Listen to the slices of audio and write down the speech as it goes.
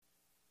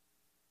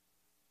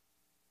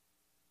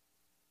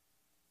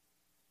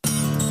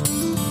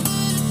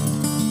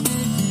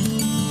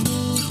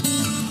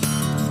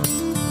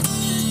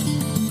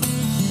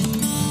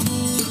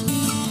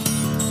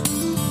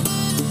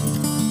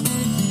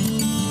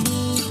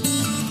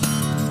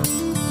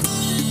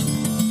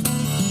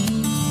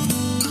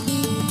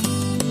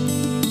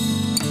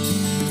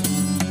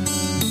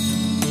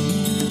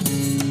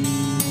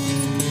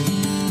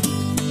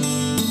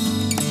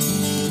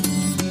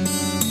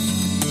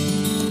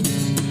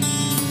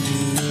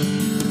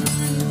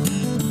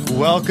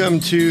Welcome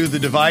to The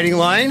Dividing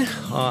Line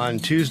on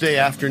Thursday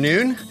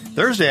afternoon.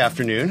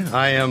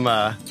 I am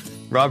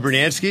Rob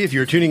Bernansky. If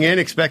you're tuning in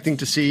expecting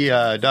to see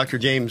Dr.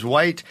 James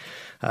White,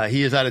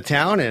 he is out of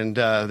town, and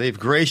they've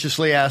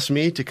graciously asked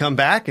me to come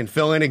back and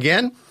fill in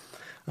again.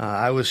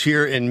 I was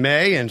here in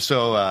May, and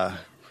so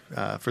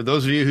for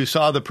those of you who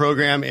saw the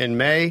program in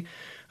May,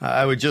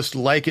 I would just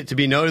like it to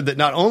be noted that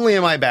not only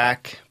am I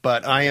back,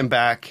 but I am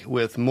back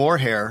with more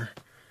hair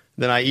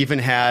than I even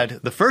had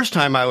the first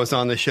time I was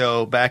on the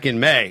show back in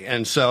May.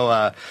 And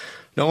so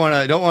don't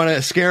want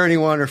to scare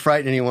anyone or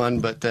frighten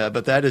anyone, but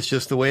that is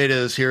just the way it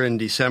is here in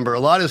December.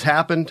 A lot has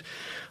happened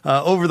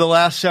over the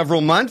last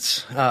several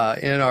months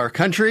in our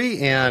country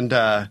and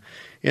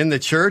in the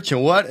church,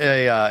 and what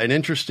an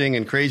interesting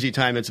and crazy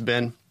time it's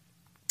been.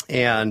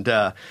 And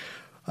I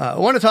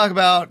want to talk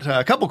about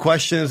a couple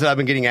questions that I've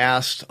been getting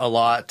asked a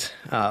lot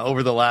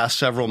over the last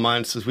several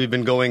months as we've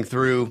been going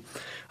through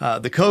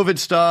the COVID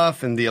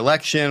stuff and the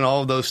election,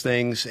 all of those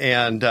things.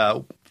 And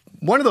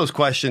one of those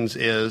questions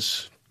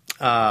is,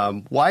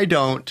 why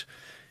don't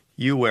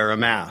you wear a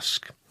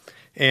mask?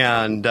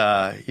 And,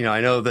 I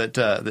know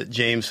that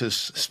James has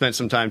spent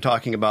some time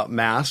talking about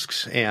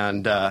masks,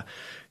 and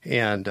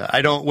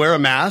I don't wear a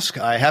mask.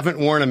 I haven't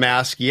worn a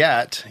mask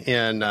yet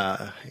in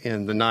the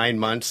 9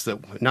 months.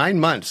 9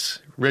 months.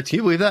 Rich, can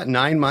you believe that?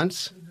 9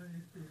 months?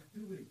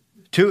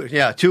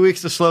 2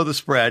 weeks to slow the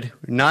spread.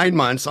 9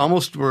 months.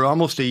 We're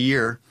almost a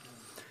year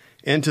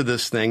into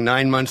this thing.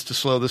 9 months to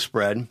slow the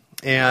spread.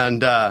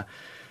 And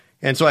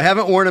so I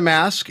haven't worn a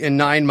mask in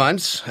 9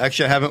 months.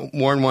 Actually, I haven't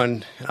worn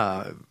one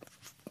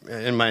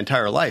in my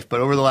entire life. But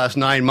over the last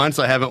 9 months,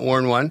 I haven't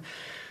worn one.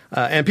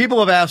 And people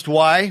have asked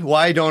why.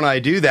 Why don't I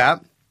do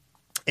that?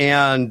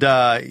 And,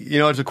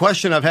 it's a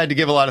question I've had to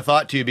give a lot of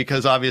thought to,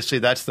 because obviously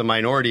that's the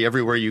minority.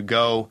 Everywhere you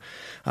go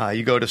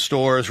to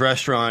stores,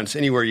 restaurants,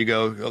 anywhere you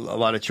go, a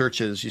lot of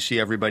churches, you see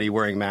everybody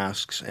wearing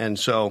masks. And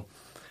so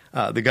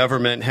the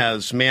government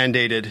has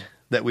mandated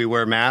that we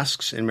wear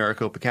masks in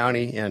Maricopa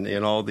County and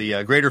in all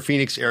the greater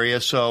Phoenix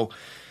area. So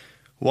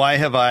why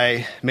have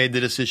I made the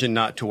decision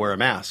not to wear a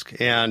mask?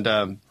 And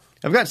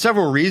I've got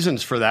several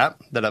reasons for that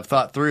I've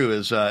thought through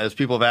as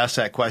people have asked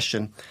that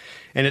question.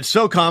 And it's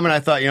so common, I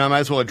thought, I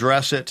might as well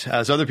address it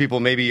as other people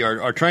maybe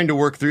are trying to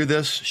work through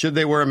this. Should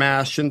they wear a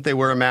mask? Shouldn't they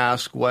wear a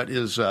mask? What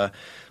is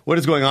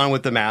going on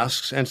with the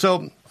masks? And so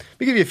let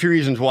me give you a few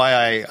reasons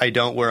why I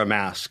don't wear a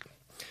mask.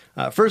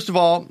 First of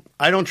all,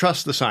 I don't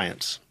trust the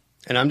science.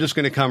 And I'm just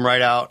going to come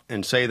right out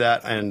and say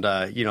that. And,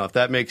 if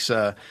that makes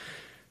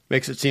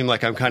it seem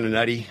like I'm kind of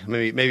nutty,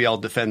 maybe I'll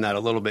defend that a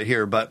little bit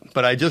here.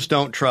 But I just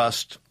don't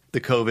trust the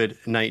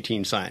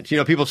COVID-19 science.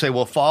 People say,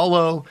 well,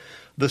 follow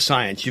the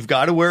science. You've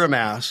got to wear a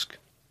mask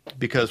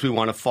because we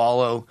want to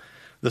follow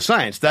the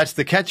science. That's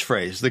the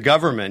catchphrase. The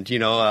government,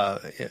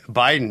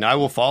 Biden, I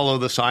will follow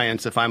the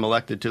science if I'm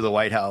elected to the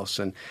White House.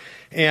 And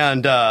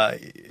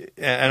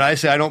I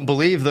say I don't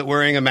believe that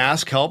wearing a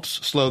mask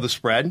helps slow the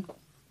spread.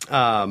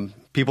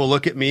 People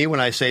look at me when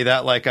I say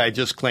that like I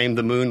just claimed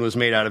the moon was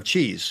made out of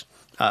cheese.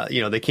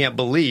 They can't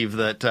believe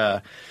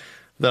that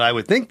I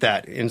would think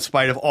that, in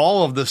spite of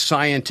all of the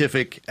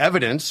scientific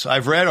evidence.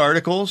 I've read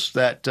articles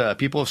that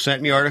people have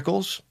sent me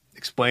articles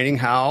explaining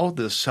how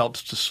this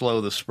helps to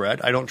slow the spread.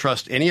 I don't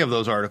trust any of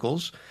those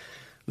articles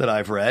that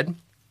I've read.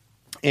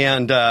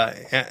 And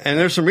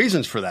there's some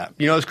reasons for that.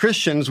 As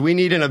Christians, we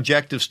need an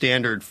objective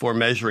standard for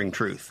measuring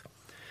truth.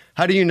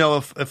 How do you know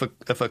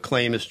if a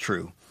claim is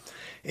true?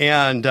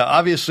 And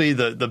obviously,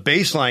 the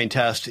baseline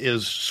test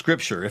is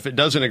Scripture. If it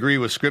doesn't agree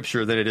with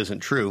Scripture, then it isn't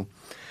true.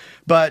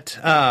 But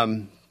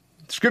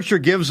Scripture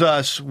gives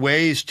us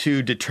ways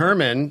to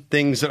determine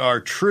things that are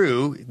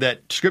true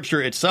that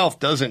Scripture itself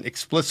doesn't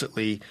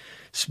explicitly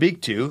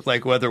speak to,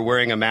 like whether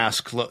wearing a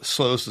mask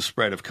slows the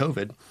spread of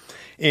COVID.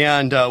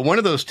 And one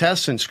of those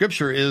tests in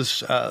Scripture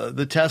is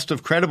the test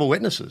of credible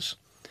witnesses.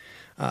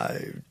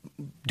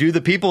 Do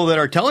the people that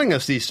are telling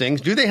us these things,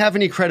 do they have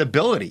any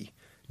credibility?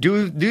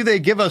 Do they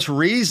give us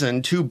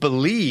reason to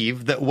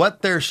believe that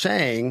what they're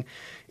saying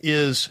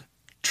is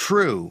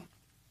true?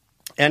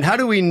 And how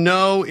do we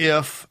know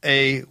if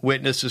a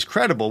witness is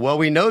credible? Well,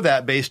 we know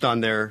that based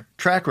on their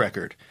track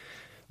record.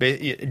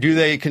 Do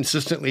they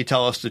consistently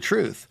tell us the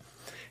truth?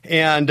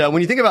 And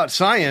when you think about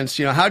science,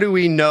 how do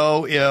we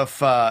know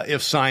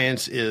if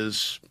science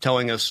is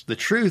telling us the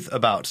truth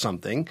about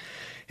something?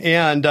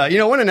 And,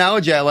 one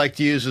analogy I like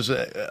to use is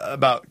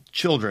about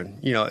children.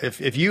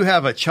 If you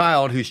have a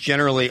child who's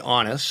generally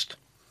honest,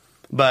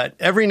 but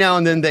every now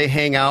and then they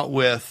hang out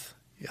with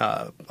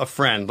a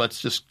friend,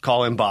 let's just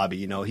call him Bobby.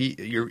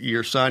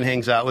 Your son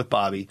hangs out with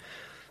Bobby,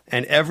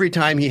 and every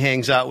time he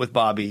hangs out with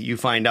Bobby, you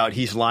find out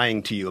he's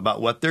lying to you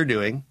about what they're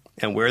doing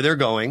and where they're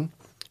going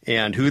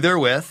and who they're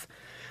with.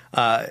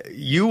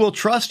 You will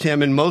trust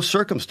him in most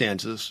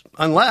circumstances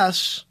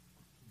unless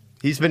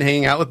he's been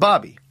hanging out with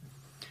Bobby.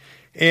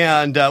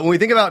 And when we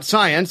think about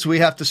science, we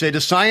have to say,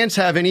 does science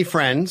have any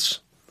friends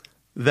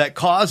that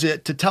cause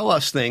it to tell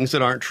us things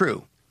that aren't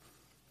true?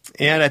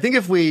 And I think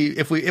if we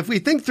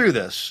think through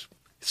this,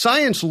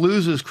 science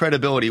loses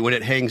credibility when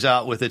it hangs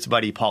out with its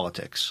buddy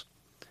politics.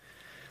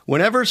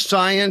 Whenever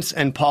science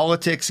and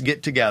politics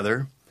get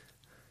together,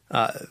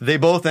 they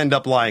both end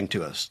up lying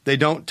to us. They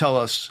don't tell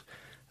us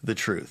the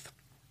truth.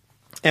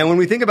 And when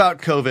we think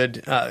about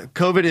COVID,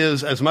 COVID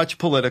is as much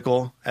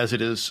political as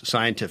it is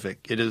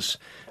scientific. It is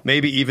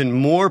maybe even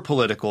more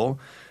political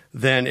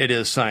than it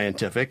is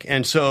scientific.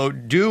 And so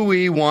do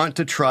we want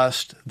to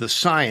trust the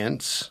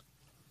science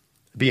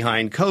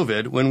behind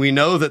COVID when we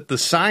know that the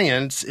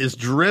science is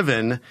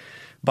driven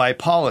by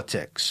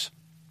politics?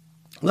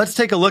 Let's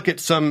take a look at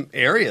some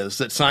areas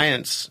that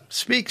science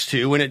speaks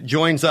to when it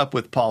joins up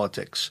with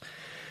politics.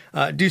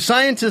 Do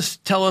scientists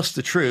tell us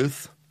the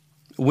truth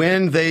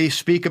when they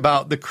speak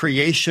about the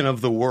creation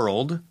of the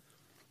world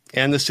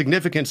and the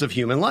significance of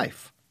human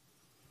life?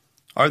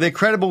 Are they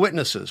credible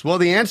witnesses? Well,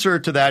 the answer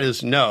to that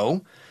is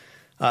no.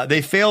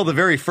 They fail the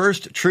very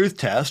first truth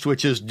test,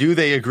 which is, do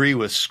they agree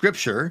with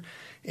Scripture?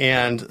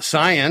 And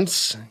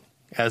science,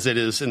 as it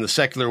is in the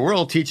secular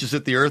world, teaches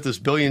that the earth is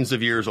billions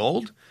of years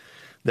old,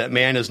 that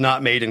man is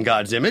not made in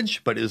God's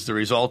image, but is the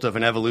result of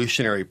an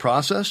evolutionary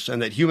process,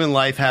 and that human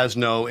life has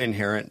no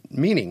inherent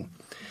meaning.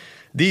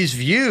 These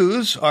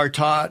views are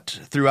taught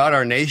throughout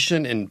our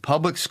nation in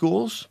public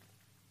schools,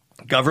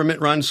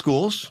 government-run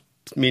schools,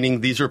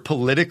 meaning these are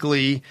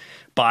politically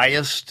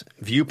biased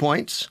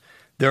viewpoints.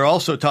 They're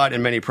also taught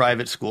in many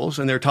private schools,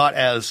 and they're taught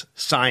as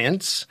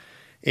science,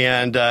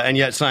 and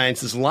yet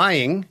science is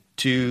lying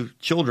to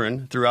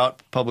children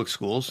throughout public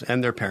schools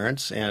and their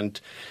parents and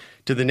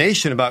to the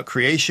nation about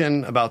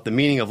creation, about the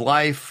meaning of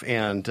life,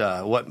 and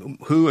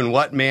who and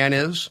what man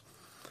is.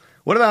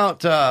 What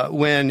about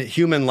when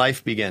human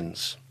life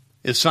begins?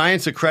 Is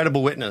science a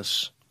credible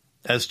witness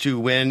as to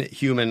when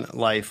human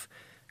life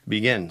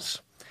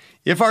begins?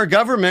 If our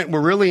government were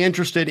really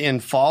interested in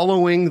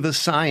following the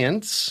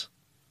science,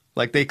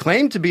 like they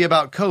claim to be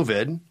about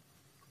COVID,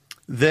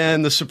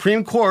 then the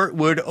Supreme Court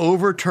would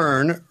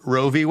overturn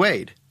Roe v.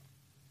 Wade.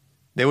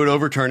 They would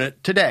overturn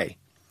it today.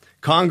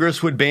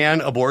 Congress would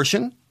ban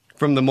abortion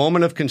from the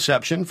moment of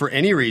conception for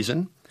any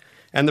reason,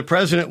 and the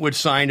president would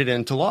sign it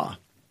into law.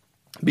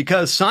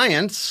 Because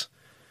science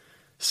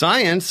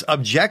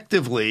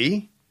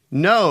objectively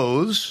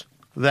knows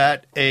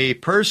that a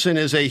person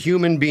is a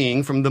human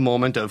being from the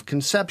moment of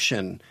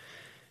conception.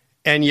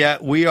 And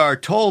yet we are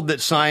told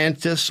that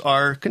scientists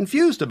are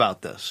confused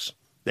about this.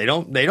 They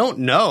don't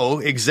know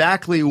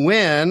exactly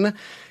when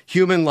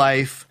human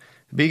life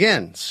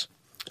begins.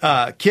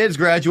 Kids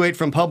graduate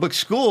from public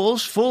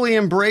schools fully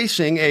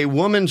embracing a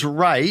woman's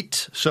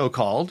right,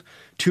 so-called,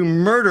 to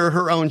murder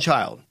her own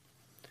child.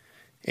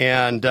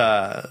 And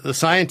the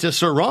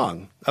scientists are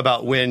wrong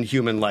about when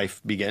human life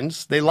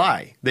begins. They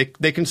lie. They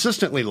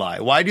consistently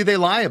lie. Why do they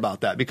lie about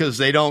that? Because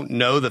they don't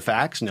know the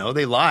facts? No,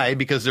 they lie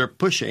because they're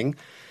pushing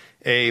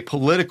a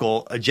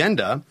political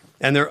agenda,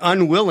 and they're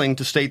unwilling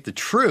to state the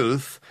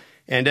truth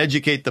and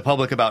educate the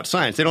public about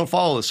science. They don't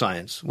follow the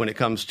science when it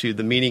comes to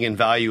the meaning and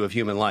value of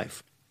human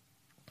life.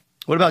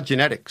 What about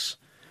genetics?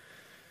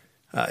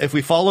 If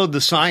we followed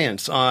the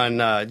science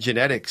on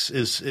genetics,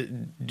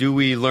 do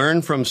we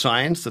learn from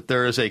science that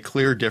there is a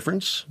clear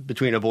difference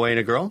between a boy and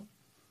a girl?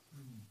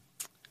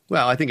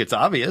 Well, I think it's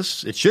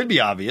obvious. It should be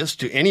obvious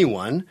to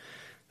anyone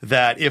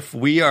that if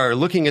we are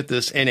looking at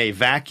this in a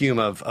vacuum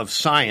of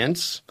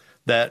science,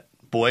 that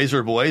boys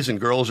are boys and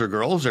girls are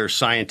girls. There's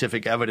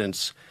scientific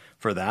evidence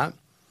for that.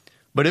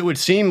 But it would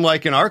seem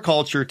like in our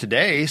culture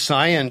today,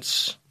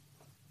 science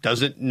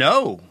doesn't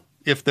know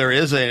if there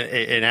is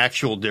an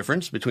actual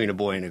difference between a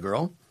boy and a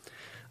girl.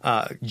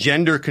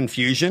 Gender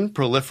confusion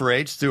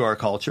proliferates through our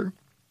culture.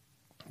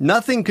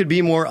 Nothing could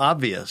be more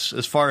obvious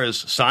as far as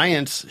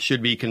science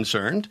should be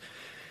concerned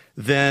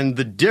than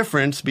the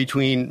difference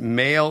between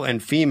male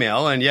and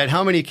female. And yet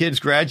how many kids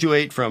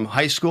graduate from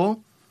high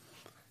school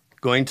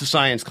going to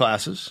science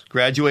classes,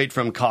 graduate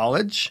from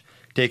college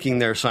taking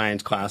their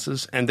science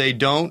classes, and they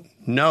don't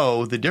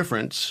know the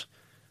difference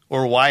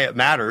or why it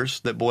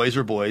matters that boys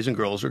are boys and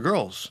girls are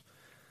girls?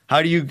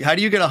 How do you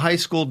get a high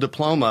school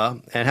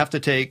diploma and have to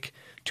take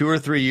 2 or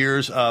 3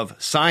 years of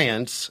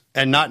science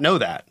and not know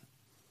that?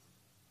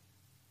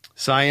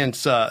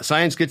 Science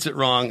gets it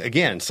wrong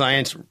again.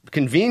 Science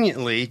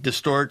conveniently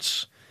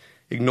distorts,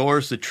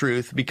 ignores the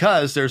truth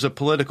because there's a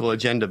political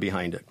agenda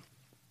behind it.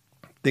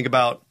 Think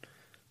about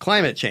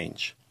climate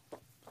change.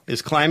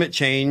 Is climate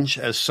change,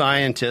 as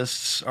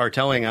scientists are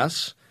telling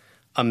us,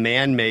 a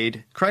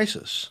man-made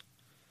crisis?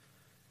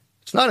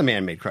 It's not a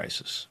man-made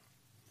crisis.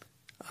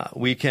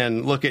 We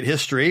can look at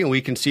history and we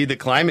can see that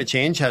climate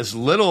change has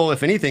little,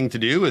 if anything, to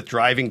do with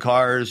driving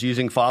cars,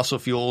 using fossil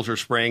fuels, or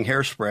spraying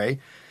hairspray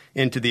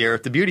into the air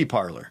at the beauty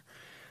parlor.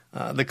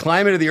 The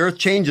climate of the earth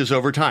changes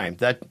over time.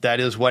 That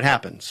is what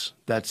happens.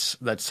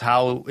 That's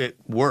how it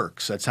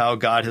works. That's how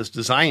God has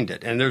designed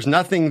it. And there's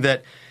nothing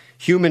that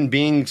human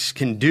beings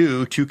can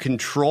do to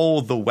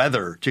control the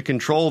weather, to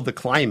control the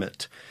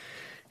climate.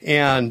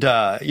 And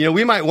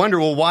we might wonder,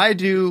 well,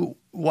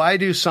 why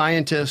does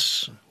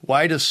science,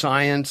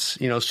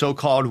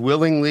 so-called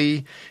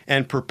willingly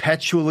and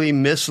perpetually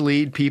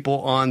mislead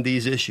people on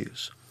these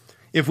issues?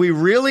 If we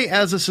really,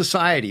 as a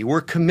society,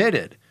 were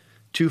committed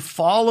to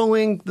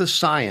following the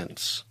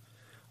science,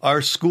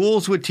 Our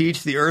schools would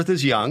teach the earth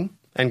is young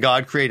and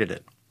God created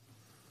it.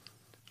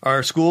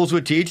 Our schools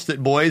would teach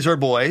that boys are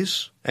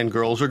boys and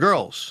girls are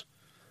girls.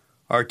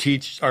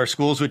 Our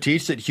schools would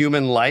teach that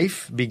human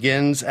life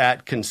begins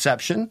at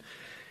conception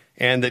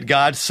and that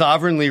God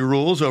sovereignly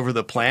rules over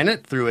the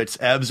planet through its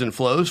ebbs and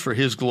flows for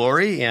his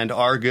glory and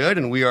our good,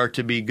 and we are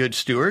to be good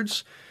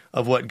stewards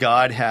of what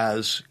God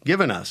has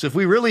given us. If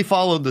we really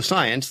followed the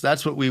science,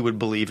 that's what we would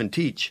believe and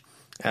teach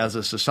as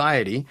a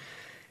society.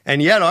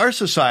 And yet our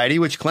society,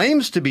 which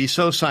claims to be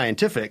so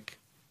scientific,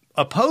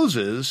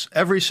 opposes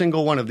every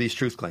single one of these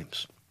truth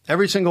claims.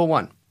 Every single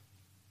one.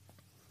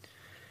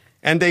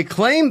 And they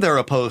claim they're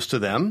opposed to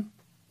them,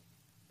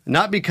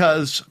 not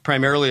because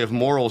primarily of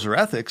morals or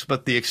ethics,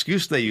 but the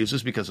excuse they use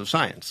is because of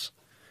science,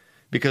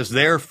 because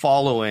they're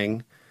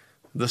following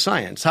the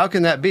science. How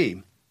can that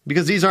be?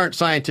 Because these aren't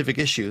scientific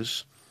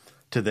issues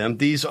to them.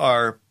 These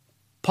are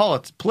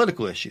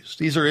political issues.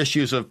 These are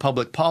issues of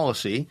public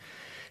policy.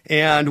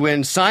 And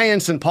when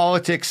science and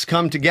politics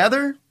come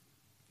together,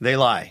 they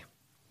lie.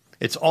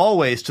 It's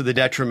always to the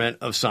detriment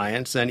of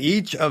science. And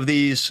each of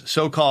these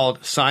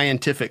so-called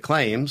scientific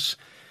claims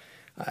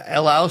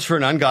allows for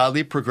an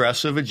ungodly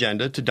progressive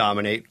agenda to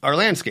dominate our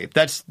landscape.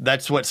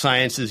 That's what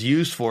science is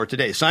used for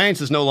today.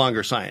 Science is no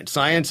longer science.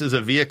 Science is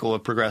a vehicle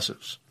of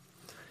progressives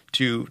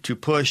to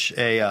push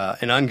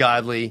an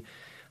ungodly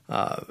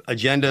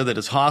agenda that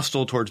is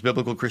hostile towards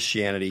biblical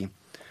Christianity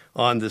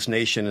on this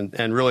nation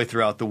and really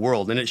throughout the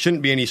world. And it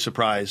shouldn't be any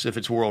surprise if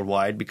it's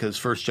worldwide,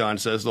 because 1 John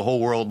says the whole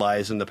world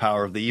lies in the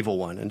power of the evil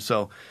one. And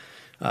so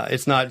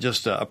it's not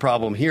just a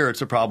problem here,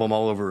 it's a problem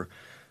all over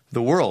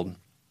the world.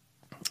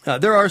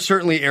 There are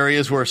certainly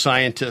areas where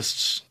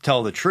scientists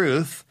tell the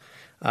truth,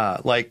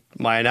 like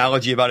my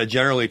analogy about a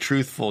generally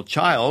truthful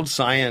child.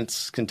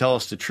 Science can tell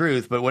us the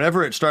truth, but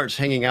whenever it starts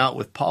hanging out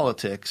with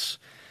politics,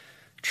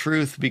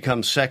 truth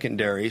becomes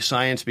secondary.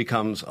 Science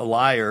becomes a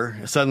liar.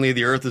 Suddenly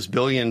the earth is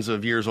billions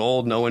of years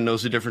old. No one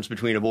knows the difference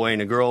between a boy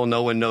and a girl.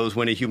 No one knows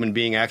when a human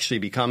being actually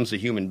becomes a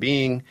human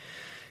being.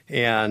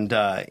 And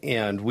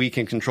we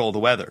can control the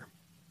weather.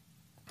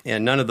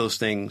 And none of those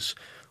things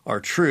are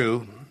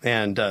true.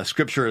 And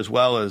Scripture, as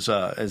well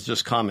as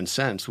just common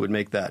sense, would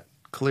make that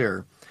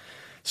clear.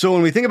 So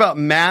when we think about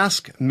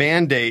mask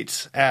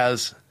mandates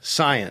as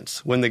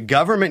science, when the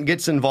government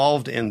gets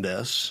involved in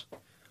this,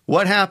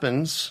 what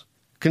happens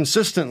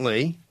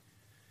consistently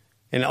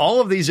in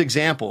all of these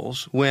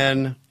examples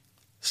when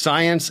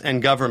science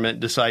and government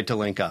decide to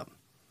link up?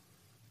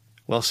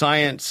 Well,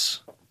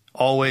 science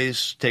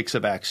always takes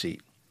a backseat.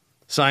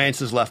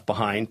 Science is left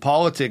behind.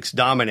 Politics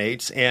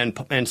dominates, and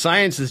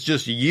science is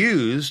just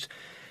used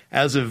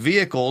as a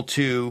vehicle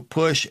to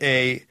push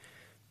a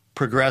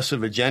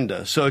progressive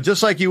agenda. So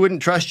just like you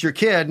wouldn't trust your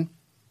kid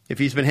if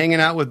he's been hanging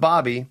out with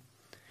Bobby,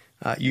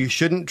 you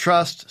shouldn't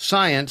trust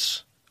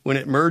science when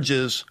it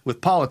merges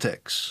with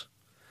politics.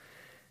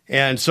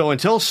 And so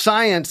until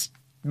science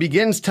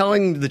begins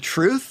telling the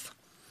truth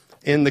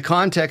in the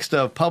context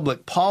of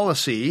public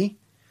policy,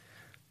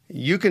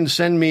 you can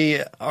send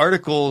me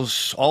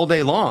articles all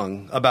day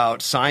long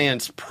about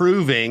science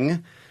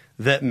proving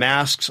that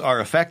masks are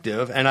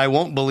effective, and I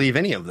won't believe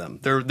any of them.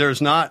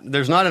 There's not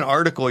an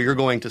article you're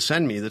going to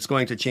send me that's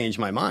going to change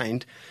my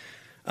mind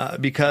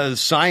because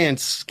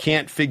science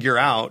can't figure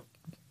out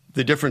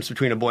the difference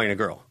between a boy and a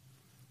girl.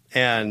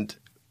 And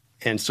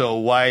so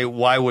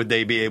why would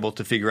they be able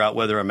to figure out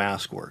whether a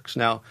mask works?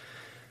 Now,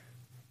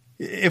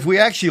 if we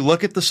actually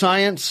look at the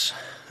science,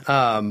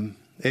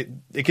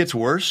 it gets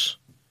worse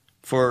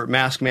for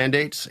mask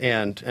mandates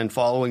and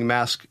following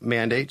mask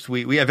mandates.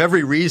 We have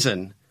every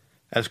reason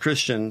as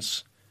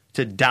Christians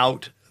to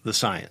doubt the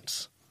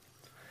science.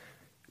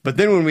 But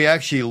then when we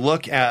actually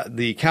look at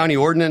the county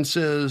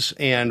ordinances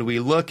and we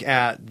look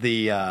at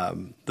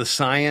the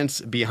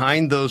science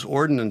behind those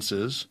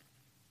ordinances,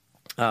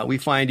 we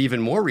find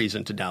even more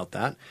reason to doubt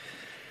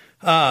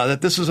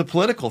that this is a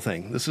political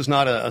thing. This is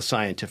not a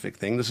scientific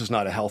thing. This is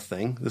not a health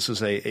thing. This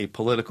is a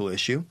political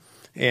issue.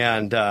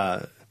 And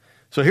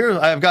so here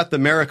I've got the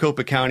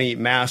Maricopa County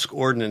mask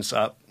ordinance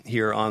up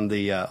here on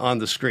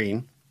the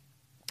screen.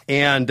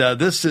 And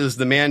this is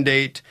the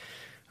mandate,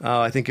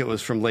 I think it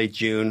was from late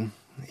June.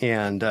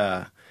 And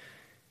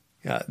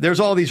there's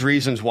all these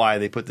reasons why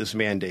they put this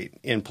mandate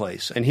in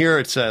place. And here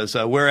it says,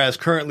 whereas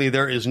currently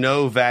there is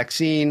no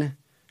vaccine,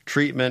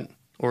 treatment,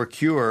 or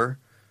cure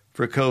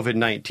for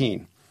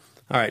COVID-19.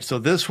 All right, so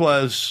this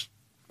was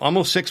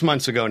almost 6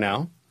 months ago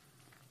now.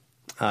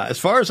 As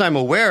far as I'm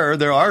aware,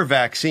 there are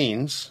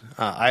vaccines.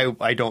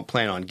 I don't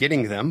plan on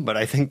getting them, but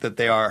I think that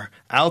they are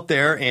out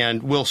there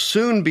and will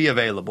soon be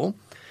available.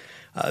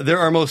 There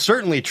are most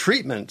certainly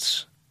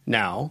treatments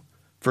now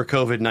for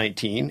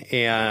COVID-19,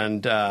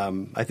 and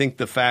I think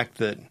the fact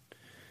that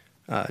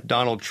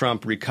Donald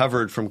Trump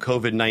recovered from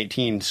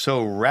COVID-19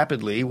 so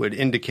rapidly would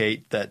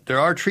indicate that there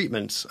are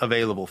treatments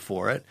available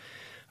for it.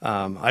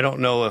 I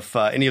don't know if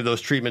any of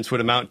those treatments would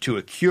amount to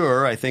a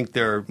cure. I think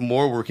they're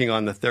more working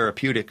on the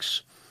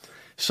therapeutics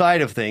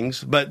side of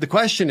things. But the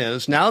question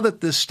is, now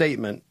that this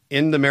statement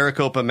in the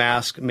Maricopa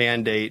mask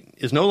mandate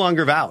is no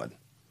longer valid,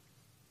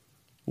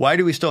 why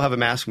do we still have a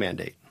mask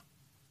mandate?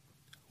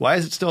 Why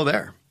is it still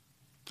there?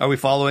 Are we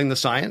following the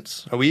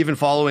science? Are we even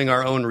following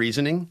our own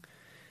reasoning?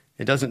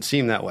 It doesn't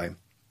seem that way.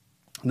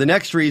 The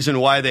next reason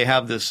why they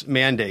have this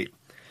mandate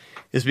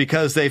is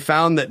because they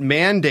found that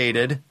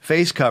mandated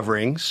face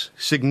coverings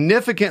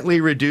significantly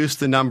reduce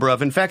the number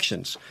of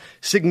infections.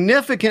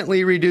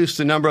 Significantly reduce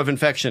the number of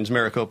infections,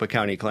 Maricopa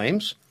County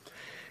claims.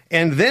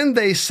 And then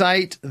they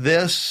cite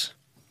this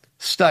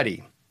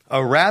study,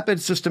 a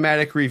rapid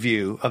systematic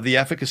review of the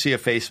efficacy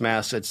of face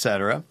masks,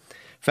 etc.,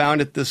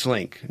 found at this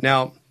link.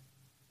 Now,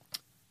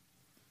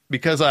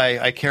 because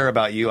I care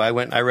about you,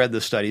 I read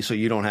this study, so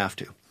you don't have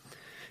to.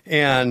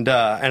 And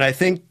I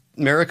think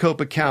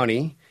Maricopa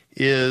County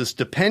is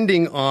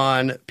depending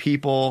on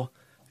people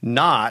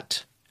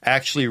not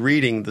actually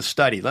reading the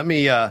study. Let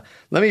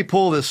me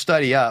pull this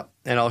study up,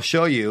 and I'll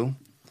show you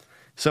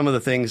some of the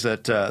things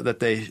that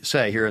they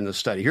say here in the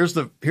study. Here's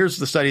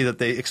the study that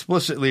they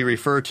explicitly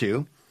refer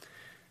to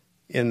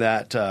in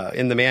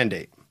the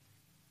mandate.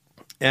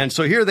 And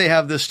so here they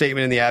have this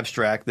statement in the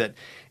abstract that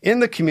in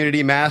the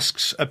community,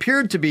 masks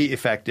appeared to be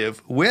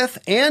effective with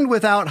and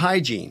without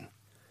hygiene,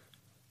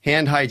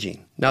 hand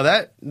hygiene. Now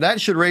that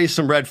should raise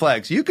some red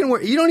flags. You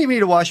don't even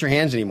need to wash your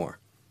hands anymore.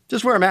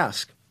 Just wear a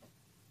mask.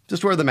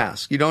 Just wear the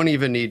mask. You don't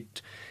even need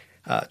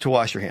to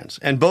wash your hands.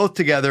 And both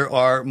together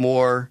are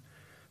more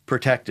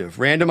protective.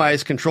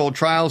 Randomized controlled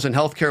trials in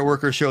healthcare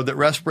workers showed that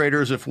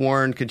respirators, if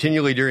worn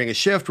continually during a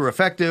shift, were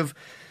effective,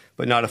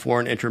 but not if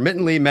worn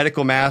intermittently.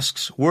 Medical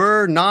masks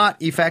were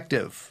not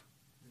effective.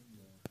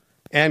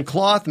 And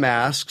cloth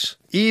masks,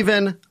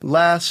 even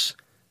less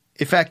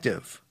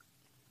effective.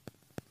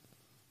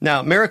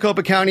 Now,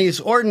 Maricopa County's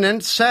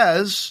ordinance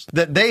says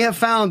that they have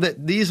found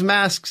that these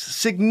masks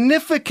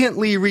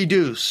significantly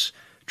reduce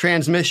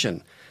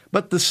transmission.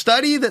 But the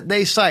study that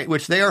they cite,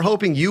 which they are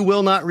hoping you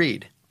will not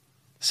read,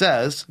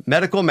 says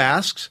medical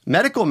masks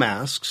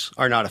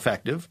are not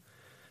effective.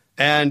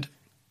 And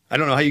I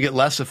don't know how you get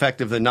less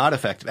effective than not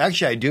effective.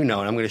 Actually, I do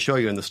know, and I'm going to show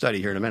you in the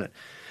study here in a minute.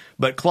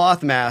 But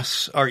cloth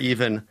masks are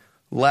even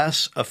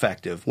less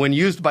effective. When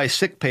used by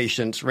sick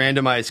patients,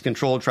 randomized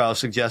controlled trials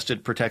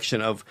suggested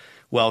protection of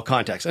well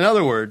contacts. In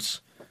other words,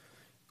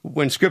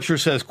 when Scripture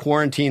says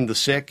quarantine the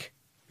sick,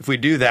 if we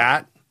do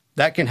that,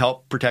 that can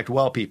help protect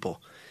well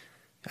people.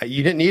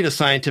 You didn't need a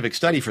scientific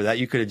study for that.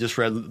 You could have just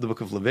read the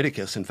book of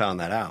Leviticus and found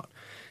that out.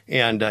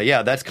 And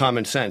that's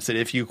common sense, that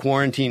if you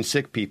quarantine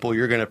sick people,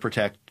 you're going to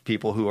protect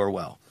people who are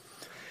well.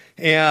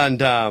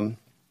 And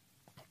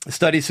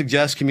studies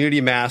suggest community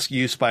mask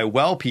use by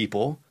well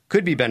people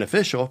could be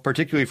beneficial,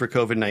 particularly for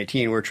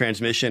COVID-19, where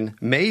transmission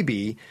may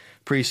be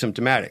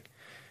pre-symptomatic.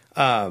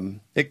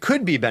 It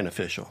could be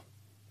beneficial.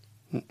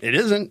 It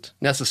isn't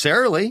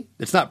necessarily.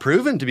 It's not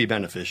proven to be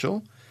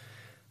beneficial.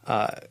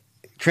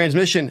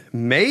 Transmission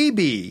may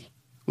be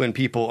when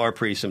people are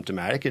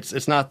pre-symptomatic.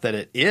 It's not that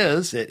it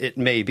is. It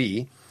may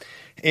be.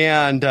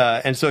 And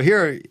so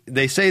here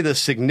they say the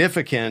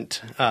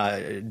significant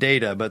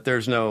data, but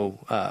there's no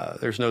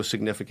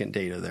significant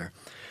data there.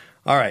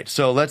 All right,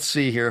 so let's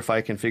see here if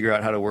I can figure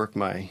out how to work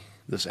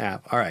this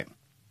app. All right,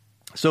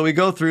 so we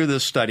go through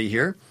this study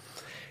here,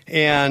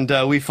 and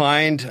we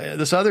find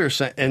this other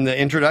in the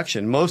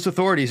introduction. Most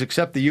authorities,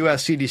 except the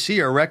U.S. CDC,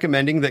 are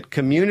recommending that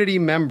community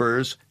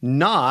members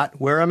not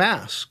wear a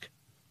mask,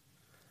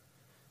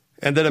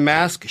 and that a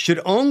mask should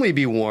only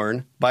be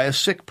worn by a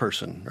sick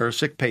person or a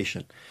sick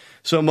patient.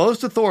 So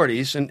most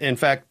authorities, in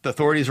fact,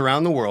 authorities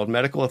around the world,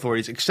 medical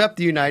authorities, except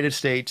the United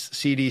States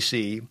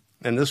CDC,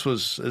 and this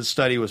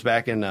study was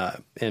back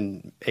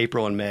in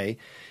April and May,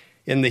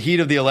 in the heat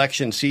of the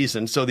election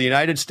season. So the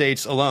United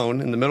States alone,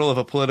 in the middle of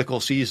a political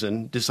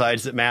season,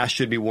 decides that masks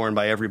should be worn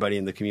by everybody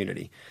in the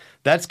community.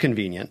 That's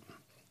convenient.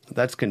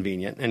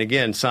 And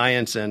again,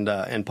 science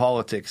and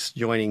politics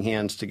joining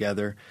hands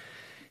together,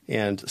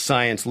 and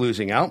science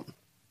losing out.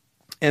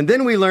 And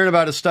then we learn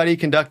about a study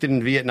conducted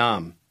in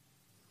Vietnam,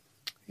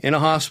 in a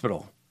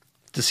hospital,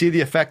 to see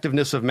the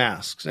effectiveness of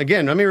masks.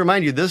 Again, let me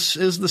remind you, this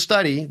is the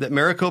study that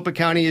Maricopa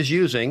County is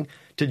using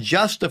to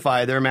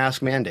justify their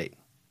mask mandate.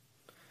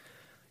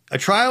 A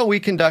trial we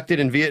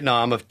conducted in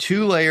Vietnam of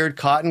 2-layered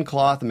cotton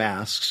cloth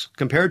masks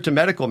compared to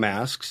medical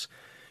masks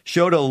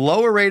showed a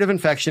lower rate of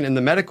infection in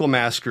the medical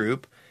mask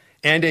group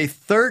and a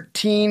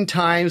 13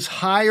 times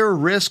higher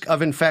risk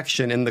of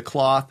infection in the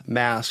cloth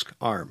mask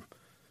arm.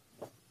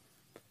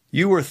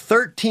 You were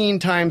 13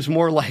 times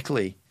more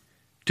likely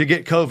to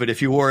get COVID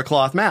if you wore a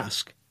cloth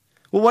mask.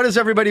 Well, what is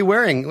everybody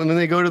wearing when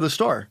they go to the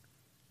store?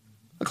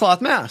 A cloth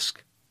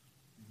mask.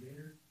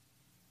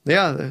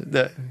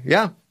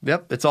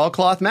 Yep, it's all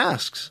cloth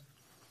masks.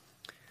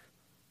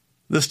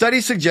 The study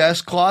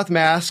suggests cloth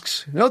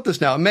masks, note this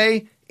now,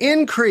 may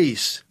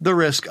increase the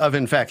risk of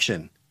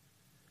infection.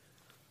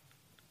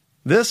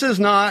 This is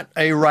not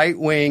a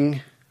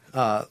right-wing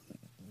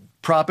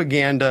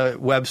propaganda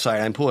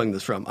website I'm pulling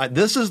this from.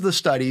 This is the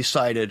study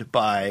cited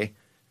by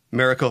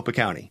Maricopa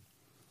County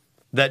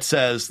that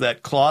says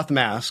that cloth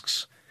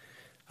masks,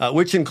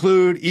 which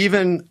include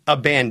even a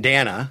dirty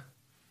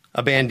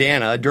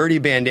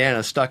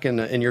bandana stuck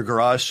in your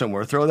garage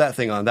somewhere, throw that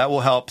thing on. That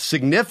will help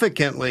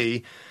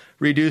significantly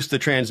reduce the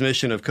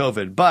transmission of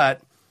COVID.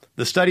 But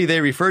The study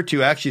they refer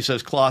to actually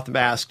says cloth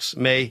masks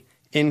may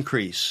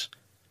increase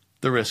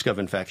the risk of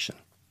infection.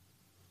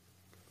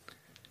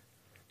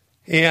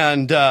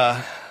 And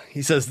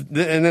he says, and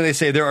then they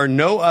say there are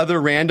no other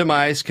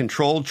randomized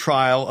controlled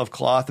trial of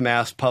cloth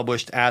masks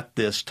published at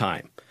this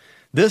time.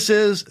 This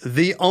is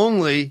the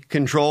only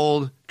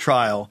controlled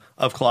trial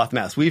of cloth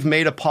masks. We've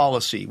made a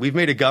policy. We've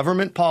made a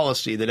government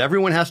policy that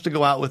everyone has to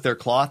go out with their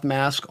cloth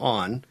mask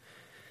on.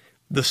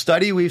 The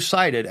study we've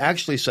cited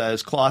actually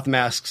says cloth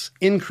masks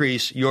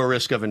increase your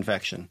risk of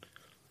infection.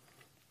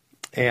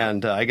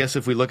 And I guess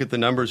if we look at the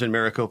numbers in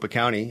Maricopa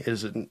County,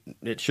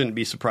 it shouldn't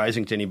be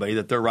surprising to anybody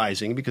that they're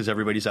rising because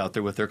everybody's out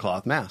there with their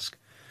cloth mask.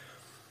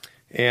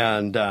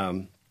 And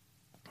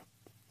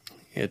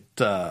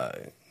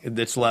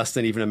it's less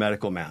than even a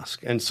medical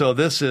mask. And so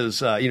this is,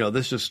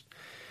 this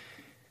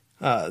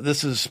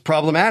is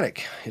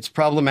problematic. It's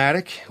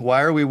problematic.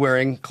 Why are we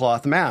wearing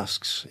cloth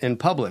masks in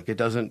public? It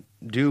doesn't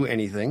do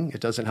anything.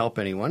 It doesn't help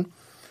anyone.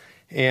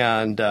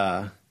 And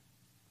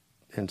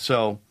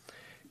so,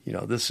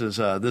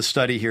 this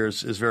study here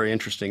is very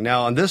interesting.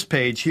 Now, on this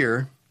page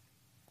here,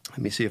 let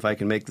me see if I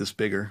can make this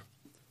bigger.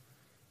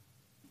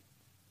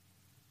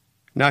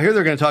 Now, here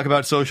they're going to talk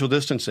about social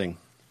distancing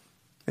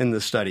in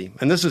this study,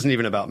 and this isn't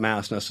even about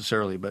masks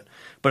necessarily, but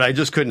I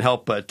just couldn't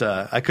help but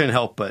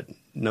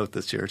note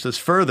this here. It says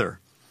further,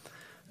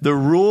 the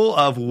rule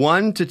of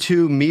 1 to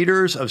 2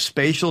 meters of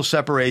spatial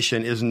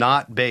separation is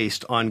not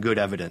based on good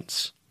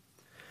evidence,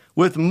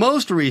 with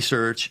most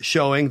research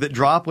showing that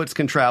droplets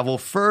can travel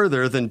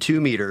further than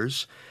 2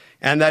 meters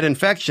and that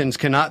infections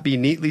cannot be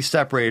neatly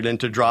separated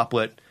into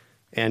droplet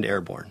and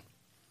airborne.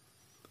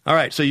 All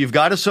right, so you've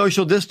got a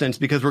social distance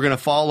because we're going to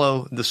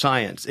follow the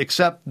science,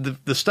 except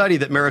the study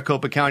that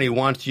Maricopa County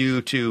wants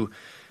you to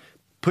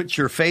put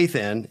your faith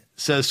in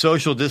says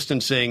social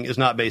distancing is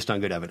not based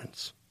on good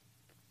evidence.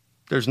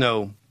 There's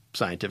no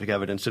scientific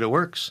evidence that it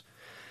works.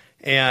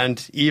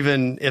 And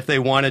even if they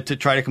wanted to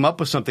try to come up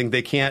with something,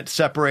 they can't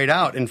separate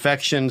out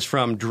infections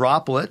from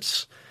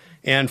droplets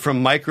and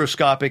from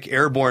microscopic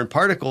airborne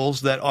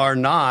particles that are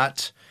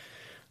not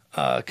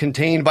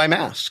contained by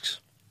masks.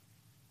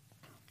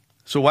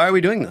 So why are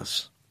we doing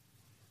this?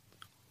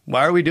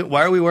 Why are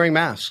we wearing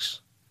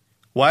masks?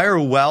 Why are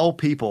well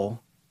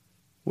people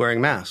wearing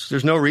masks?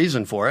 There's no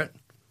reason for it.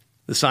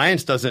 The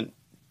science doesn't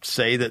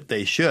say that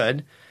they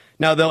should.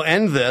 Now, they'll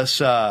end this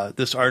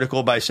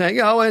article by saying,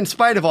 in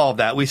spite of all of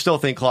that, we still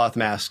think cloth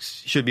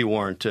masks should be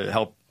worn to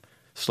help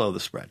slow the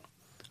spread.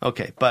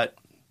 Okay, but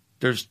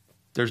there's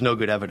no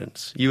good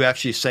evidence. You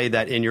actually say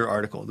that in your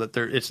article, that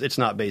it's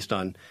not based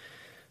on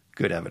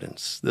good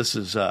evidence. This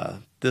was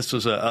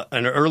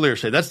an earlier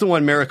study. That's the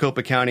one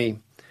Maricopa County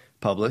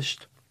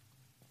published.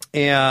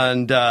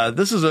 And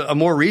this is a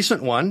more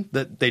recent one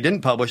that they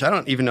didn't publish. I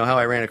don't even know how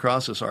I ran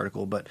across this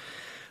article, but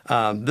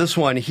this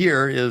one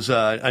here is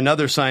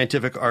another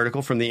scientific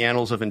article from the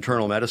Annals of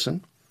Internal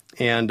Medicine.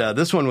 And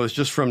this one was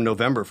just from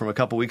November, from a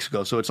couple weeks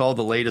ago. So it's all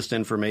the latest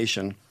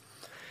information.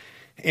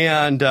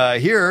 And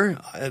here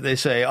they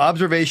say,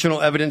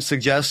 observational evidence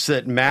suggests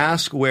that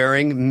mask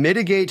wearing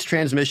mitigates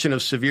transmission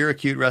of severe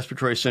acute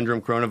respiratory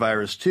syndrome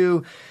coronavirus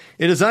 2.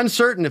 It is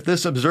uncertain if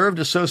this observed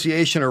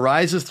association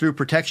arises through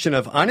protection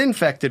of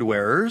uninfected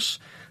wearers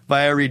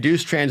via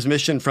reduced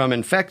transmission from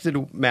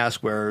infected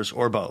mask wearers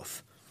or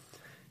both.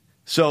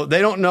 So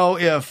they don't know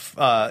if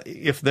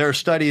their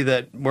study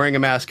that wearing a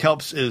mask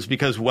helps is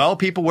because well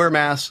people wear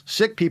masks,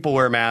 sick people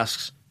wear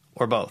masks,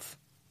 or both.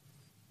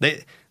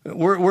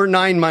 We're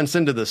 9 months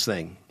into this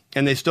thing,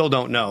 and they still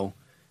don't know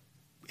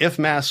if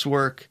masks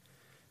work,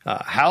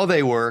 how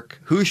they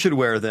work, who should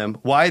wear them,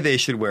 why they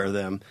should wear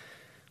them.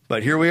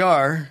 But here we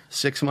are,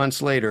 6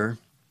 months later,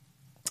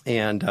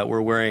 and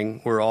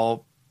we're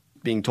all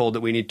being told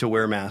that we need to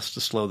wear masks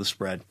to slow the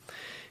spread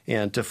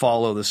and to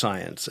follow the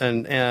science.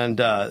 And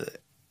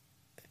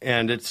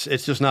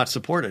it's just not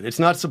supported. It's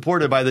not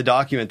supported by the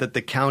document that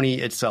the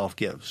county itself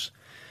gives.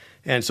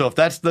 And so if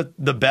that's the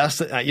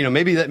best,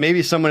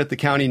 maybe someone at the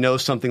county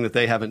knows something that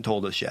they haven't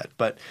told us yet.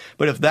 But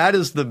if that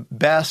is the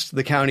best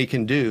the county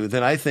can do,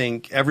 then I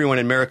think everyone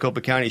in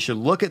Maricopa County should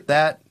look at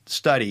that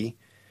study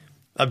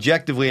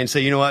objectively and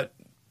say, you know what?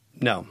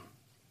 No,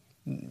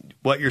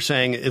 what you're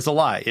saying is a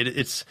lie.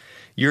 It's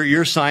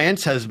your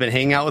science has been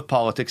hanging out with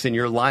politics, and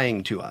you're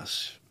lying to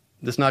us.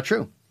 That's not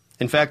true.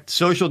 In fact,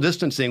 social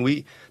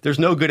distancing, there's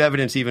no good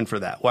evidence even for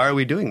that. Why are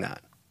we doing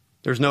that?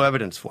 There's no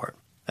evidence for it,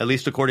 at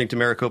least according to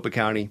Maricopa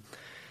County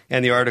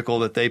and the article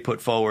that they put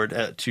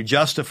forward to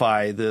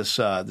justify this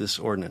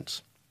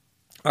ordinance.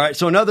 All right,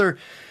 so another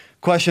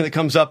question that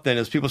comes up then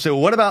is people say,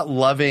 well, what about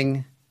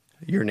loving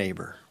your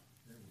neighbor?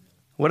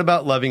 What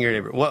about loving your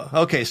neighbor? Well,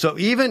 okay, so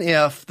even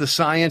if the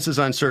science is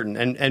uncertain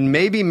and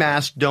maybe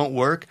masks don't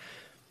work,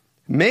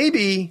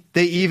 maybe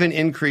they even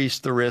increase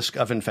the risk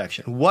of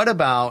infection. What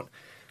about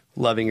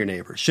loving your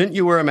neighbor? Shouldn't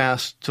you wear a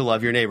mask to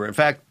love your neighbor? In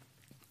fact,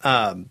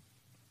 the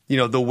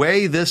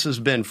way this has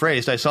been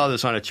phrased, I saw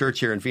this on a church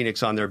here in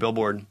Phoenix on their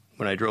billboard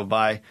when I drove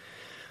by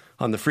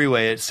on the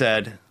freeway. It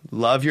said,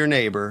 love your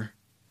neighbor,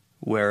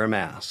 wear a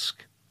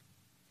mask.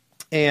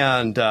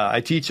 And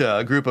I teach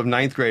a group of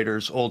ninth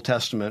graders Old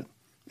Testament,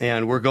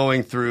 and we're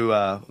going through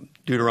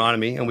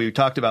Deuteronomy, and we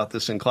talked about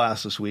this in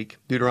class this week,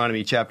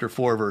 Deuteronomy chapter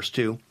 4, verse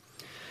 2.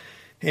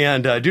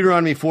 And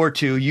Deuteronomy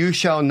 4:2, you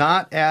shall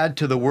not add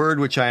to the word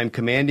which I am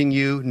commanding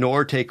you,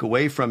 nor take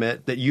away from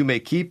it, that you may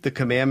keep the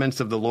commandments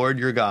of the Lord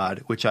your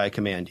God, which I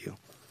command you.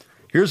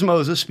 Here's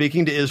Moses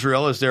speaking to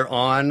Israel as they're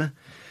on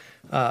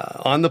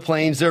the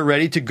plains. They're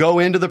ready to go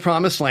into the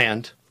promised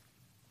land,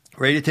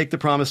 ready to take the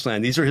promised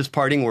land. These are his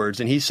parting words.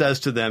 And he says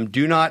to them,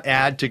 do not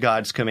add to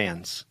God's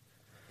commands,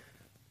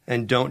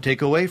 and don't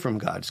take away from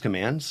God's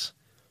commands.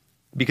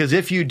 Because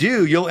if you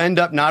do, you'll end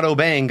up not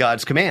obeying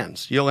God's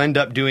commands. You'll end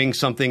up doing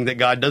something that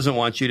God doesn't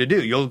want you to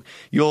do.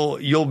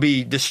 You'll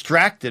be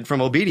distracted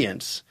from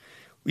obedience.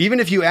 Even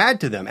if you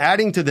add to them,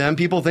 adding to them,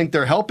 people think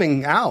they're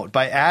helping out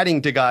by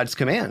adding to God's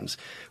commands.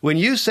 When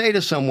you say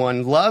to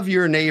someone, love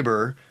your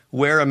neighbor,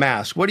 wear a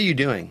mask, what are you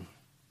doing?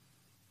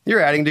 You're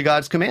adding to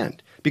God's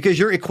command, because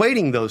you're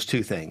equating those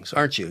two things,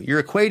 aren't you?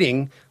 You're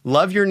equating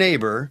love your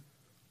neighbor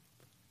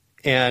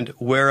and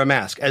wear a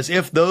mask, as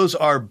if those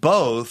are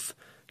both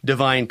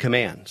divine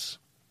commands.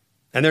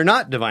 And they're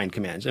not divine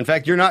commands. In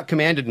fact, you're not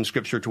commanded in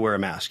Scripture to wear a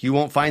mask. You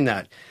won't find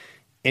that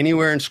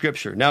anywhere in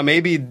Scripture. Now,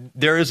 maybe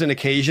there is an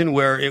occasion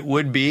where it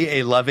would be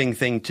a loving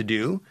thing to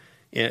do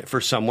for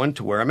someone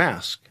to wear a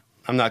mask.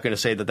 I'm not going to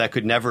say that that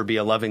could never be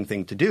a loving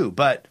thing to do,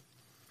 but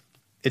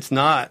it's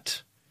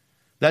not.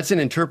 That's an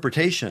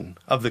interpretation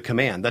of the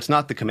command. That's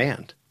not the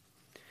command.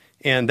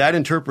 And that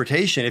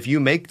interpretation, if you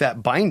make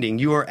that binding,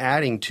 you are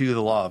adding to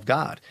the law of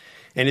God.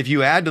 And if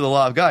you add to the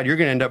law of God, you're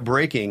going to end up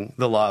breaking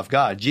the law of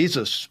God.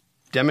 Jesus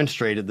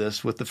demonstrated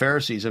this with the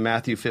Pharisees in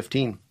Matthew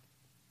 15.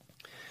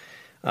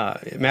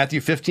 Matthew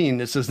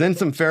 15, it says, then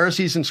some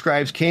Pharisees and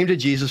scribes came to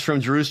Jesus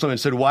from Jerusalem and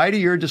said, why do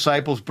your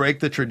disciples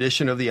break the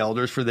tradition of the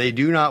elders? For they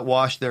do not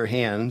wash their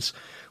hands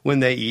when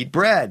they eat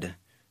bread.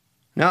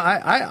 Now,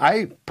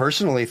 I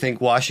personally think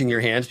washing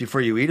your hands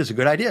before you eat is a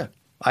good idea.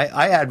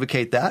 I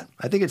advocate that.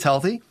 I think it's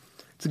healthy.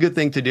 It's a good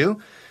thing to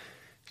do.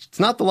 It's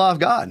not the law of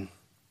God.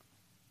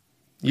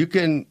 You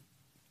can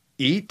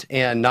eat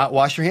and not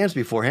wash your hands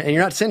beforehand, and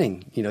you're not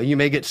sinning. You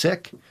may get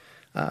sick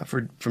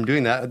from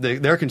doing that.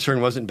 Their concern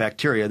wasn't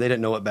bacteria. They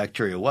didn't know what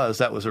bacteria was.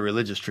 That was a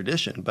religious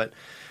tradition. But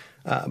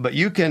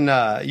you can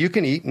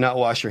eat and not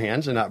wash your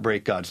hands and not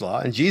break God's law.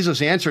 And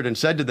Jesus answered and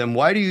said to them,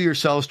 why do you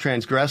yourselves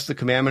transgress the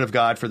commandment of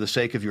God for the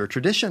sake of your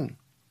tradition?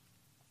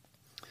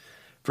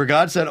 For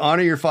God said,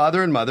 honor your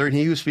father and mother, and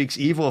he who speaks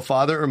evil of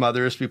father or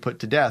mother is to be put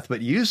to death.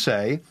 But you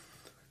say,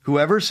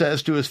 whoever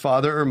says to his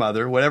father or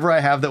mother, whatever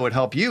I have that would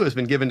help you has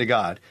been given to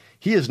God.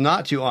 He is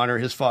not to honor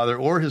his father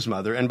or his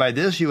mother, and by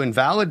this you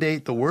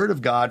invalidate the word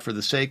of God for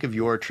the sake of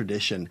your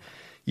tradition.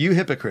 You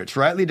hypocrites,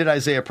 rightly did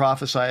Isaiah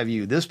prophesy of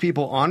you. This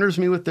people honors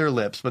me with their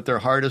lips, but their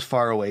heart is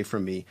far away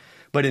from me.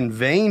 But in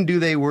vain do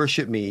they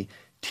worship me,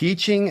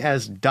 teaching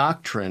as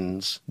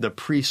doctrines the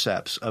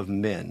precepts of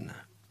men.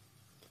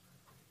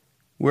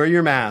 Wear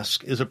your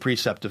mask is a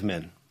precept of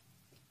men.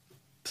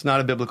 It's not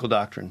a biblical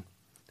doctrine.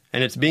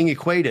 And it's being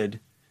equated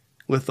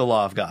with the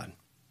law of God.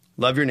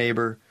 Love your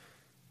neighbor,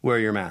 wear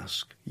your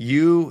mask.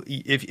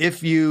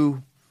 If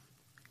you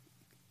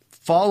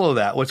follow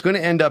that, what's going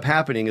to end up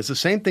happening is the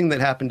same thing that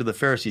happened to the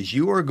Pharisees.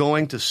 You are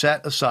going to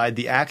set aside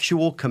the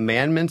actual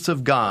commandments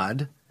of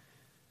God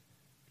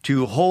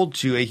to hold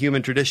to a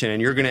human tradition,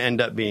 and you're going to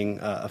end up being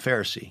a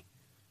Pharisee.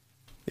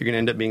 You're going to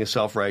end up being a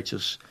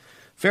self-righteous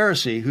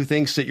Pharisee who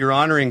thinks that you're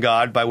honoring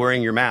God by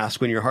wearing your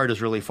mask when your heart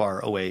is really far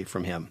away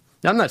from him.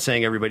 Now, I'm not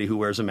saying everybody who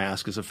wears a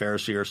mask is a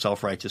Pharisee or a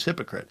self-righteous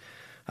hypocrite.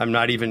 I'm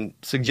not even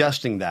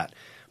suggesting that.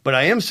 But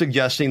I am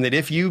suggesting that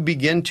if you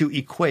begin to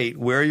equate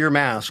wear your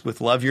mask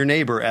with love your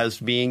neighbor as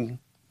being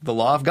the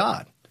law of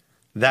God,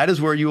 that is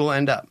where you will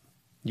end up.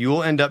 You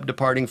will end up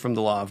departing from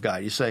the law of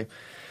God. You say,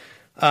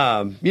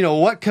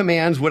 what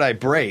commands would I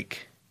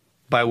break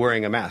by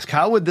wearing a mask?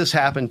 How would this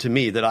happen to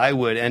me that I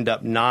would end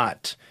up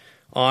not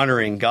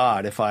honoring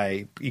God if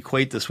I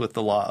equate this with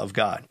the law of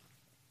God?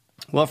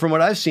 Well, from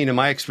what I've seen in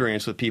my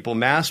experience with people,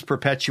 masks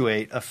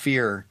perpetuate a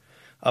fear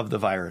of the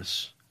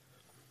virus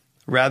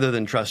rather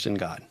than trust in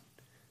God.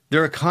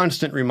 They're a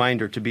constant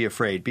reminder to be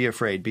afraid, be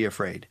afraid, be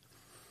afraid.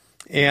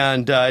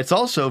 And it's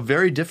also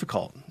very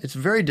difficult. It's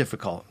very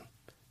difficult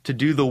to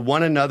do the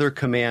one another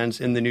commands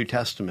in the New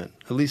Testament,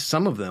 at least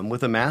some of them,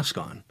 with a mask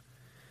on.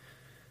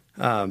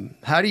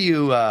 How do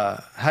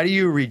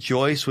you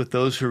rejoice with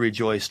those who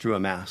rejoice through a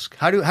mask?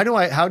 How do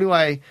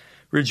I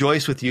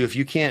rejoice with you if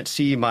you can't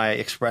see my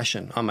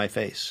expression on my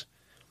face?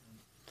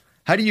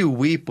 How do you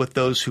weep with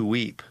those who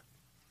weep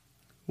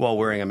while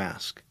wearing a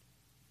mask?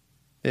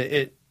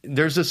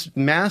 There's this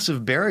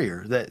massive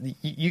barrier that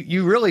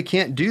you really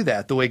can't do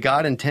that the way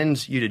God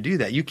intends you to do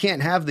that. You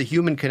can't have the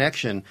human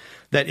connection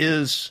that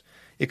is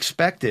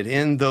expected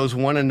in those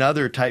one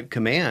another type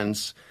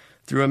commands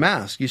through a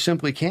mask. You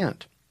simply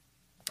can't.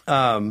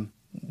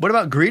 what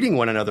about greeting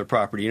one another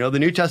properly? The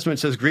New Testament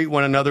says greet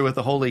one another with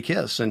a holy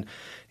kiss. And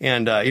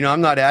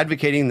I'm not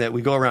advocating that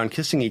we go around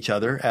kissing each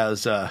other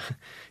as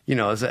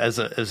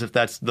if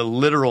that's the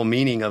literal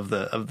meaning of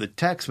the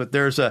text. But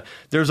there's a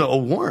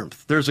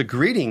warmth, there's a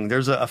greeting,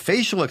 there's a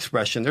facial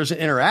expression, there's an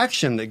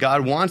interaction that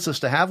God wants us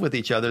to have with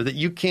each other that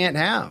you can't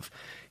have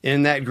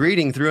in that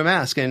greeting through a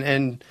mask.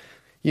 And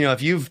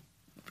if you've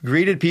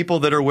greeted people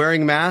that are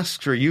wearing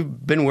masks, or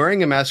you've been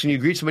wearing a mask and you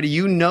greet somebody,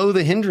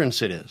 the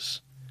hindrance it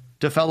is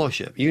to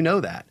fellowship.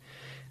 That.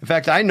 In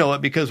fact, I know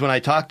it because when I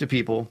talk to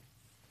people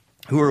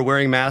who are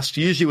wearing masks,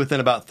 usually within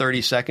about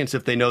 30 seconds,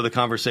 if they know the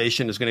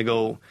conversation is going to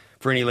go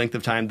for any length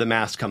of time, the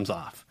mask comes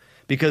off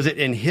because it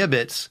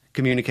inhibits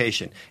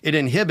communication. It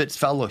inhibits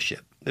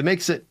fellowship. It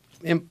makes it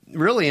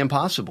really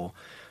impossible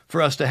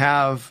for us to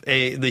have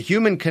the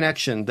human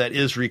connection that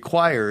is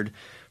required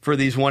for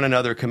these one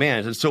another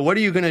commands. And so what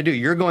are you going to do?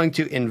 You're going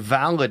to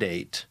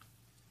invalidate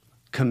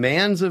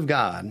commands of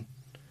God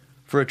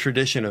for a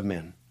tradition of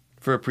men,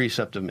 for a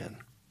precept of men.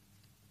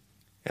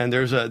 And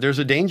there's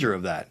a danger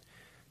of that.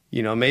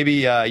 Maybe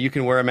you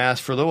can wear a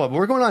mask for a little while, but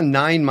we're going on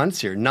 9 months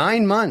here.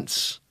 9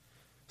 months.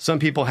 Some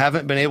people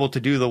haven't been able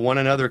to do the one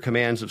another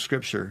commands of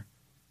Scripture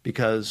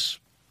because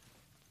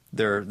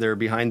they're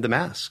behind the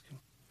mask.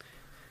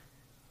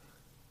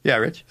 Yeah,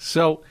 Rich?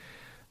 So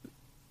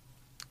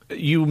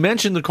you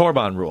mentioned the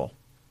Korban rule.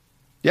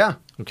 Yeah.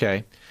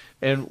 Okay.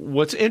 And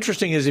what's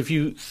interesting is if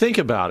you think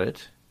about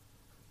it,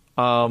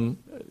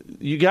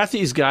 you got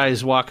these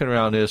guys walking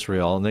around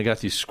Israel, and they got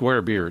these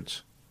square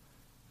beards.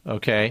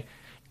 Okay.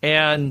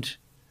 And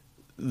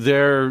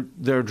their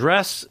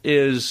dress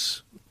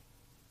is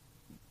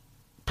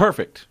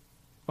perfect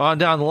on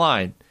down the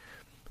line.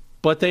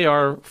 But they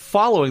are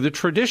following the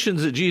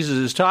traditions that Jesus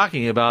is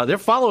talking about. They're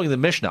following the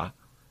Mishnah.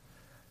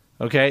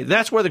 Okay?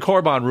 That's where the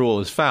Korban rule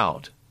is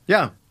found.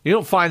 Yeah. You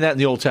don't find that in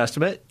the Old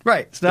Testament.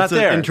 Right. It's not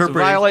there. It's a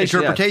violation.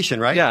 Interpretation,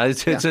 right? Yeah,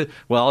 it's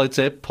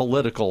a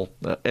political.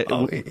 We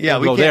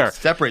can't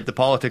separate the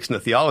politics and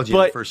the theology in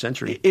the first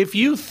century. If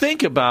you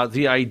think about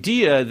the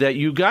idea that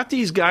you got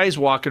these guys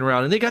walking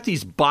around and they got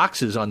these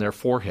boxes on their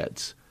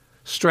foreheads,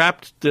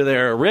 strapped to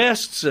their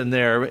wrists, and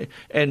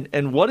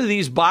what are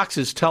these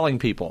boxes telling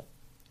people?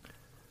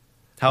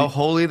 How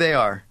holy they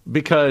are.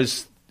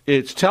 Because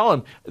it's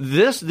telling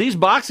these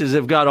boxes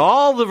have got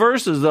all the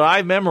verses that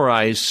I've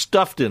memorized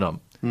stuffed in them.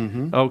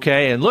 Mm-hmm.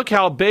 Okay, and look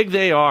how big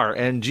they are.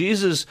 And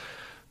Jesus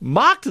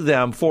mocked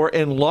them for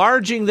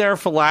enlarging their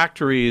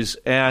phylacteries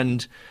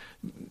and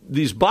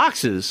these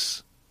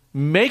boxes,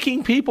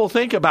 making people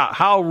think about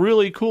how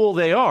really cool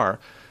they are.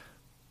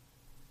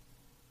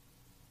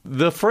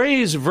 The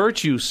phrase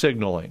virtue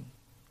signaling,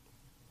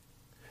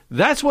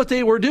 that's what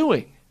they were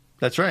doing.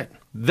 That's right.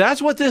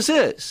 That's what this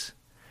is.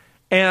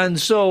 And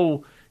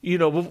so,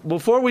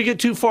 before we get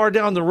too far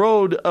down the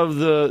road of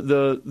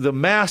the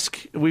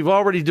mask, we've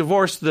already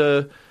divorced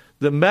the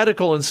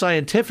medical and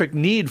scientific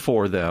need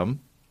for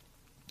them.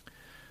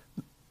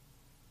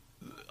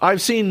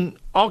 I've seen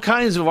all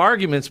kinds of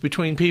arguments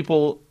between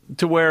people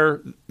to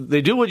where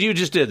they do what you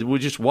just did. We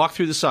just walk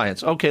through the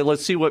science. Okay,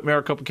 let's see what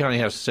Maricopa County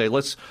has to say.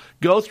 Let's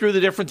go through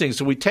the different things.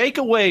 So we take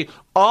away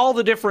all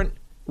the different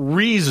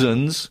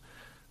reasons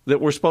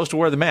that we're supposed to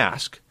wear the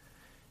mask,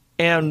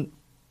 and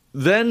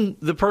then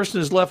the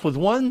person is left with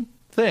one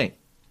thing.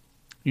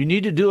 You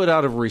need to do it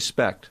out of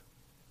respect.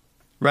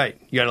 Right.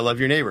 You got to love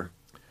your neighbor.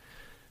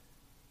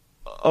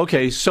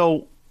 Okay,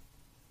 so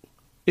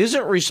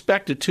isn't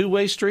respect a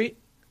two-way street?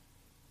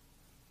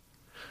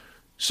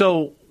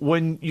 So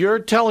when you're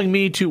telling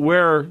me to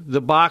wear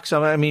the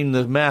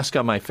mask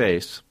on my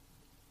face,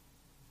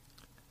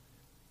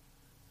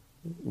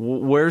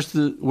 where's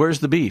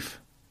the beef?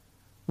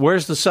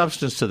 Where's the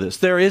substance to this?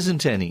 There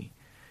isn't any.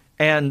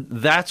 And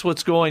that's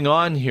what's going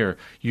on here.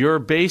 You're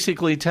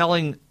basically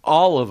telling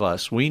all of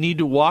us we need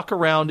to walk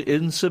around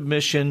in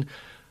submission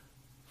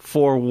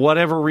for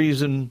whatever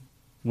reason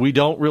we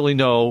don't really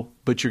know,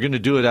 but you're going to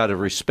do it out of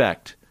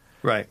respect.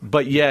 Right.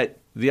 But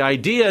yet the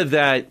idea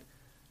that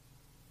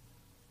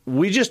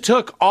we just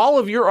took all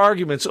of your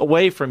arguments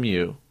away from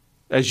you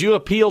as you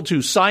appealed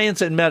to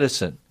science and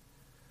medicine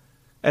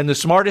and the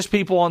smartest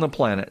people on the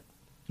planet,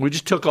 we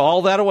just took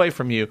all that away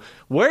from you.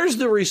 Where's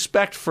the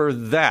respect for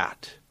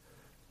that?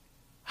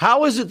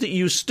 How is it that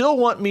you still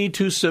want me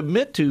to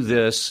submit to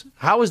this?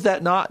 How is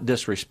that not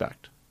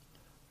disrespect?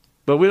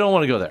 But we don't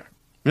want to go there.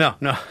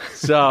 No.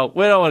 So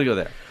we don't want to go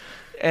there.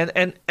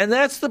 And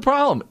that's the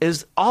problem,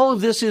 is all of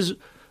this is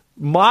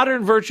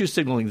modern virtue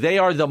signaling. They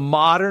are the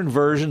modern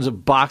versions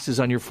of boxes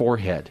on your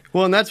forehead.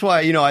 Well, and that's why,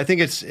 I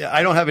think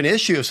I don't have an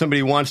issue if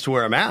somebody wants to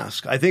wear a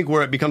mask. I think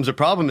where it becomes a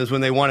problem is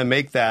when they want to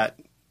make that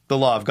the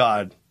law of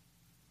God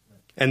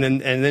and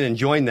then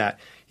enjoin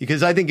that.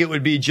 Because I think it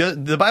would be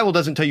the Bible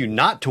doesn't tell you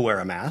not to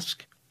wear a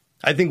mask.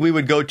 I think we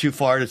would go too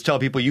far to tell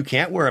people you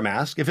can't wear a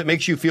mask. If it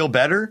makes you feel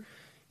better,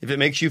 if it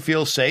makes you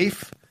feel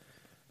safe,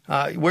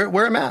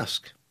 wear a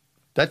mask.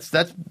 That's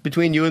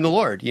between you and the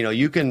Lord.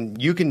 You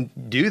can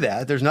do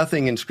that. There's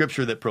nothing in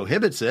Scripture that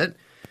prohibits it.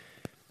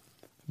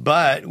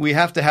 But we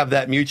have to have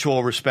that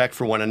mutual respect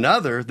for one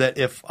another, that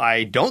if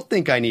I don't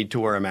think I need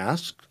to wear a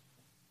mask,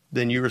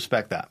 then you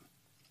respect that.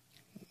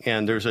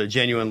 And there's a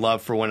genuine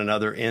love for one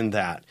another in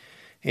that.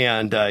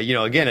 And,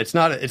 again, it's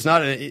not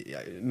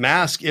a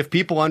mask if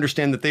people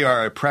understand that they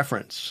are a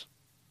preference,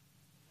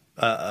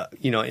 an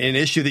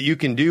issue that you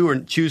can do or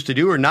choose to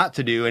do or not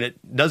to do. And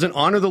it doesn't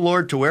honor the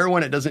Lord to wear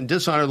one. It doesn't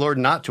dishonor the Lord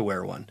not to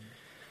wear one.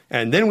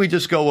 And then we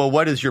just go, well,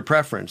 what is your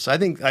preference? I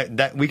think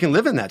that we can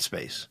live in that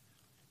space.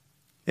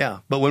 Yeah.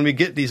 But when we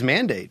get these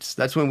mandates,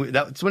 that's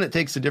when it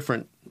takes a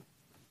different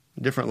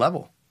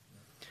level.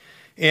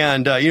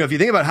 And, if you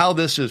think about how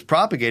this is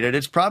propagated,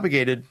 it's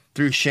propagated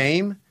through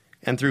shame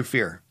and through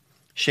fear.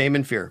 Shame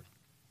and fear.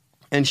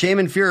 And shame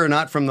and fear are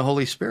not from the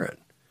Holy Spirit.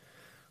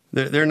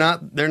 They're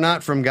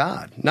not from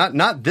God.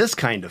 Not this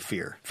kind of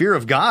fear. Fear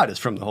of God is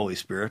from the Holy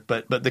Spirit,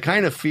 but the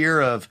kind of fear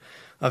of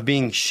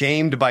being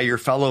shamed by your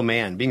fellow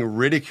man, being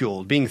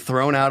ridiculed, being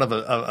thrown out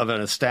of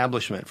an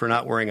establishment for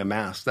not wearing a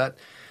mask.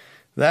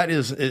 That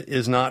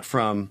is not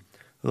from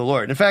the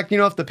Lord. In fact,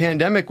 if the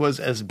pandemic was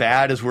as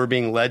bad as we're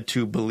being led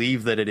to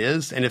believe that it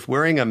is, and if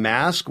wearing a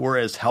mask were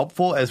as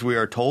helpful as we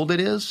are told it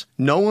is,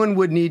 no one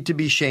would need to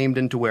be shamed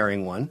into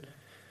wearing one.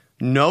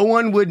 No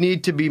one would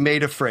need to be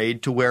made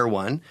afraid to wear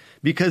one,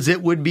 because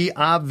it would be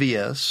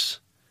obvious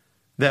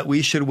that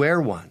we should wear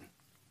one.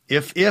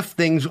 If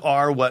things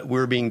are what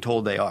we're being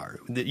told they are,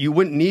 that you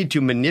wouldn't need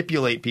to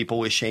manipulate people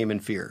with shame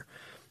and fear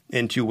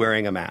into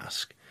wearing a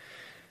mask.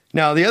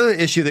 Now, the other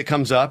issue that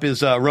comes up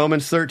is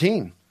Romans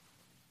 13.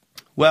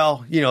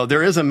 Well,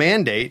 there is a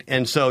mandate,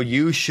 and so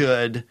you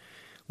should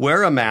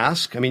wear a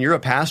mask. I mean, you're a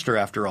pastor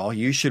after all.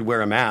 You should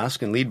wear a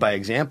mask and lead by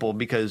example,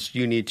 because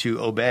you need to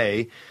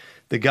obey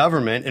the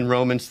government in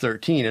Romans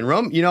 13. And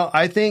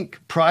I think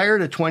prior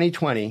to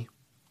 2020,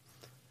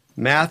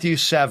 Matthew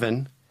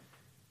 7,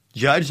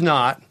 judge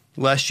not,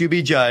 lest you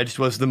be judged,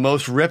 was the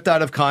most ripped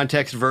out of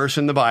context verse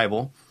in the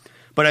Bible.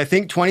 But I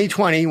think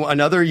 2020,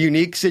 another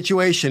unique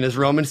situation, is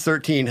Romans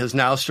 13 has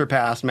now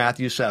surpassed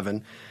Matthew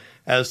 7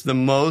 as the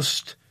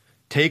most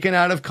taken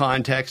out of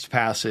context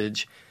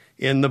passage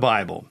in the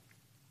Bible.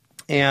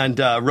 And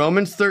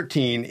Romans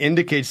 13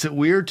 indicates that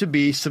we are to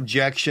be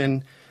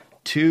subjection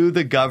to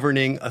the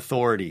governing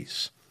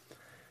authorities.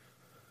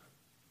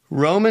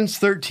 Romans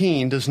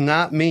 13 does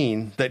not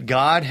mean that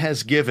God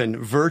has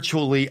given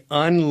virtually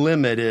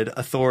unlimited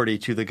authority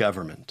to the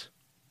government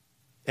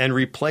and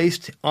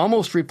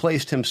almost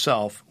replaced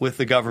himself with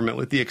the government,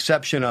 with the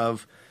exception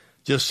of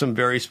just some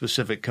very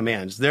specific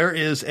commands. There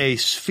is a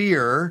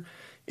sphere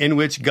in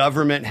which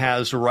government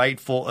has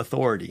rightful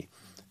authority.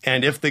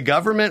 And if the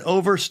government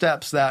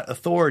oversteps that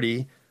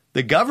authority,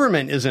 the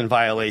government is in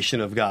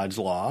violation of God's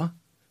law,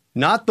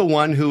 not the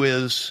one who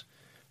is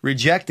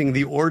rejecting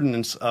the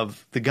ordinance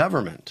of the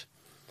government.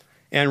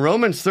 And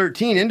Romans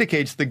 13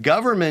 indicates the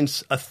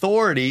government's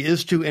authority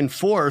is to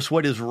enforce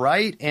what is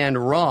right and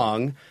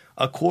wrong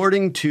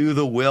according to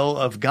the will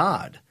of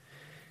God.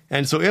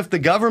 And so if the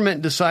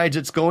government decides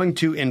it's going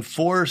to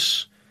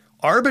enforce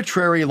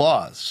arbitrary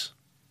laws,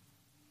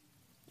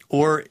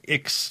 or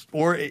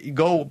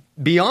go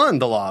beyond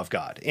the law of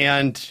God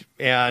and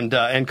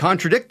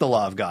contradict the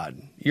law of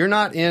God, you're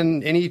not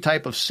in any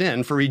type of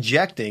sin for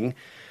rejecting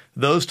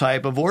those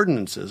type of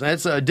ordinances. And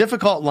it's a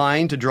difficult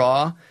line to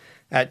draw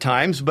at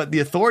times, but the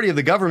authority of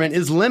the government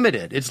is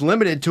limited. It's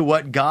limited to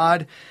what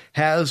God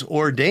has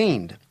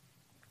ordained.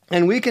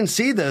 And we can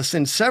see this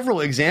in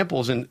several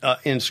examples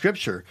in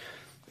Scripture.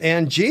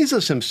 And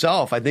Jesus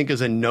himself, I think,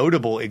 is a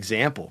notable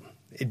example.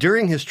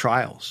 During his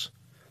trials,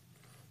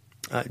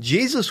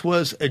 Jesus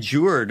was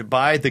adjured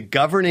by the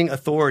governing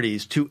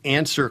authorities to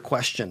answer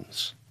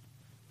questions.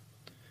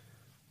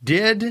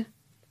 Did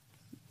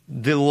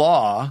the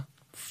law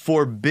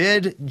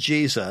forbid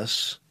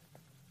Jesus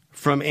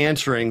from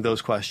answering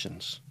those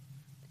questions?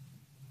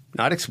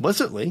 Not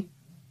explicitly.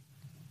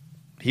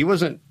 He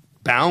wasn't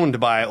bound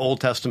by Old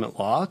Testament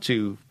law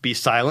to be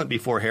silent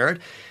before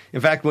Herod.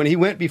 In fact, when he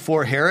went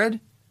before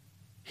Herod,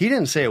 he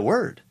didn't say a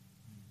word.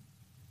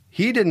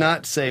 He did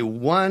not say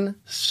one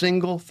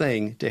single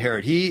thing to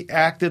Herod. He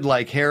acted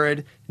like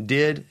Herod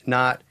did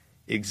not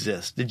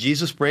exist. Did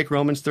Jesus break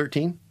Romans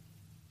 13?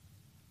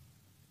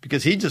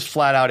 Because he just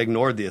flat out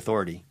ignored the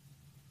authority.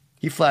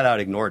 He flat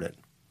out ignored it.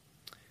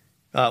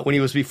 When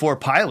he was before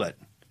Pilate,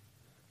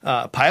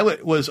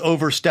 Pilate was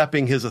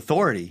overstepping his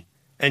authority.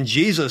 And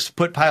Jesus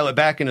put Pilate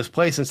back in his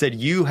place and said,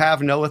 you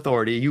have no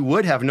authority. You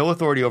would have no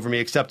authority over me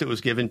except it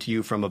was given to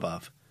you from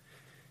above.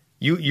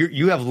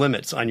 You have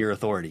limits on your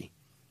authority.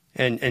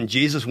 And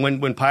Jesus,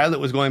 when Pilate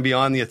was going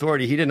beyond the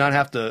authority, he did not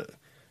have to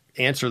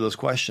answer those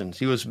questions.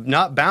 He was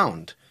not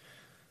bound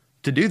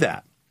to do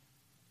that.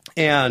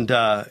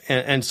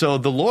 And so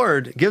the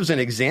Lord gives an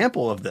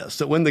example of this,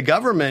 that when the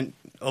government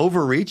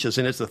overreaches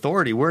in its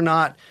authority,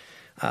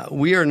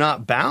 we are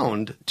not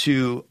bound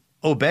to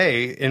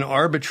obey an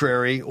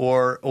arbitrary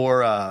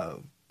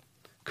or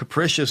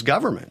capricious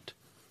government.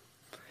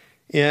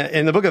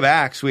 In the book of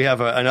Acts, we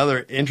have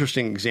another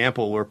interesting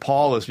example where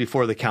Paul is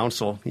before the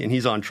council and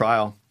he's on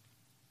trial.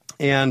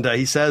 And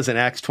he says in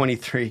Acts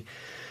 23,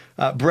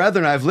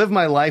 Brethren, I've lived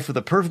my life with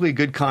a perfectly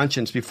good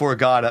conscience before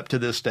God up to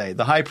this day.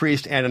 The high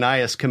priest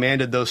Ananias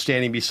commanded those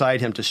standing beside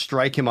him to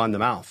strike him on the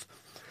mouth.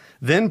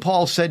 Then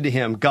Paul said to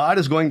him, God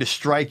is going to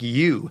strike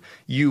you,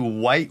 you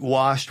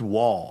whitewashed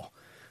wall.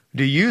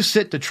 Do you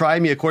sit to try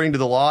me according to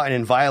the law, and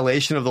in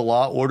violation of the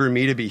law order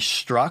me to be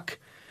struck?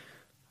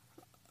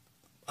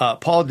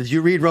 Paul, did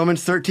you read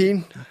Romans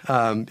 13?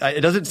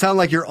 It doesn't sound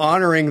like you're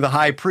honoring the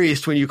high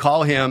priest when you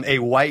call him a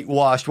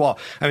whitewashed wall.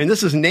 I mean,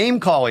 this is name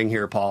calling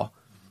here, Paul.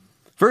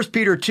 1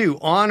 Peter 2,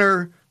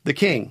 honor the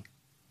king.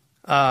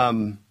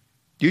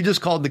 You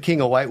just called the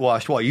king a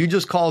whitewashed wall. You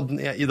just called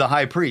the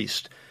high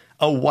priest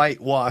a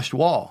whitewashed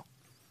wall.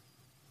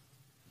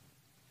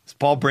 Is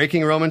Paul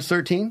breaking Romans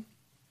 13?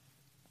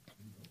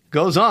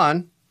 Goes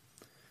on.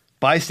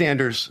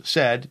 Bystanders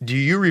said, do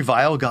you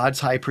revile God's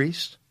high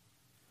priest?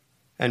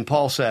 And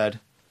Paul said,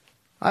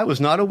 I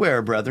was not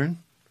aware,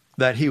 brethren,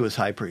 that he was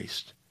high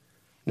priest.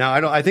 Now,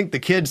 I think the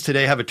kids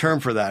today have a term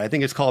for that. I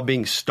think it's called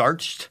being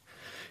starched.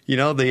 You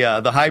know,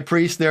 the high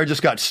priest there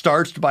just got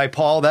starched by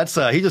Paul.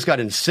 He just got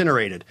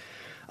incinerated.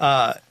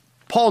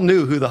 Paul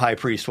knew who the high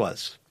priest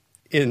was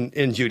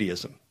in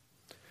Judaism.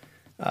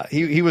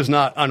 He was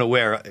not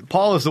unaware.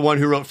 Paul is the one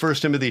who wrote 1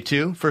 Timothy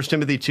 2. 1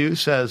 Timothy 2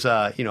 says,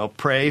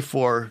 pray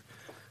for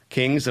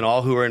kings and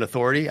all who are in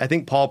authority. I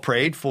think Paul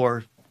prayed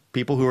for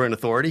people who were in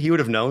authority. He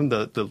would have known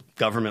the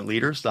government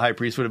leaders. The high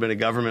priest would have been a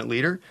government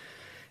leader.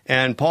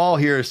 And Paul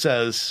here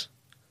says,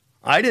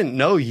 I didn't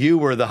know you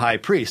were the high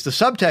priest. The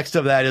subtext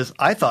of that is,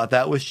 I thought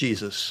that was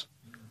Jesus.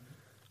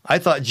 I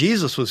thought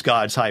Jesus was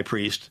God's high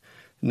priest,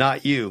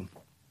 not you.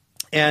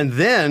 And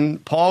then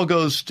Paul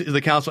goes to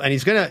the council, and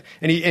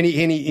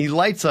he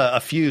lights a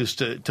fuse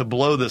to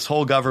blow this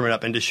whole government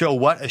up and to show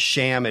what a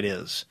sham it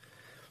is.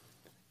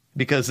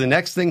 Because the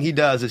next thing he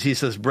does is he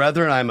says,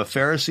 brethren, I am a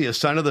Pharisee, a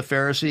son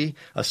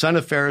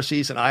of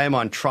Pharisees, and I am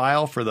on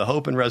trial for the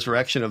hope and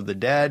resurrection of the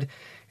dead.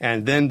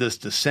 And then this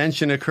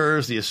dissension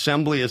occurs, the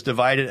assembly is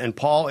divided, and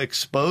Paul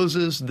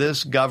exposes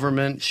this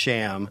government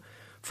sham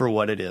for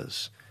what it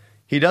is.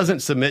 He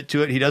doesn't submit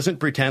to it. He doesn't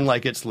pretend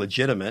like it's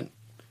legitimate.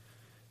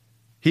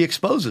 He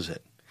exposes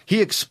it.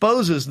 He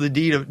exposes the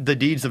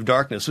deeds of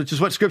darkness, which is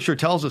what Scripture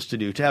tells us to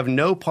do, to have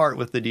no part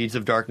with the deeds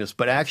of darkness,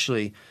 but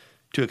actually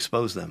to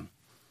expose them.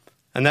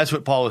 And that's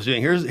what Paul is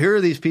doing. Here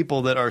are these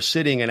people that are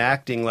sitting and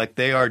acting like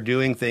they are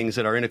doing things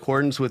that are in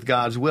accordance with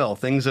God's will,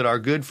 things that are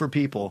good for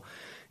people.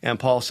 And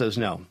Paul says,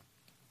 no,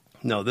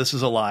 this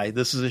is a lie.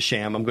 This is a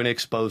sham. I'm going to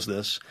expose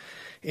this.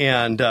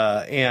 And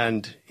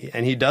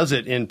he does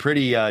it in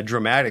pretty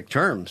dramatic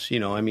terms.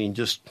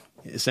 Just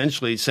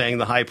essentially saying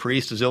the high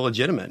priest is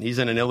illegitimate. He's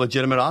in an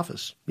illegitimate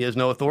office. He has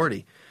no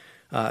authority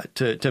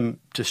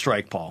to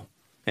strike Paul.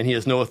 And he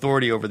has no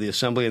authority over the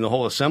assembly. And the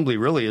whole assembly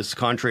really is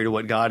contrary to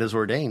what God has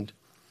ordained.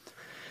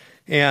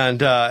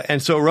 And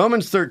so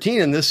Romans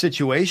 13 in this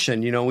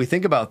situation, we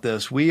think about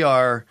this. We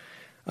are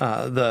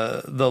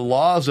the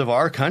laws of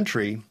our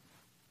country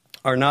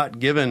are not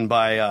given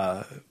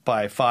by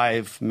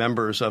 5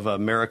 members of a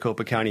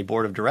Maricopa County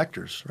Board of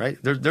Directors, right?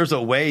 There's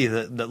a way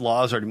that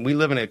laws are. We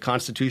live in a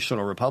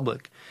constitutional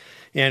republic,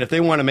 and if they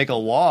want to make a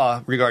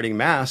law regarding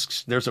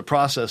masks, there's a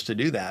process to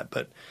do that.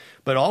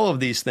 But all of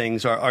these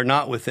things are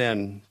not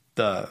within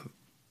the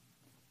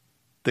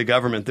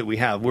government that we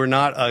have. We're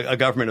not a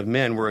government of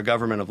men. We're a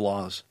government of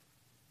laws.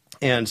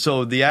 And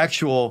so the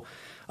actual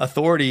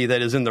authority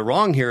that is in the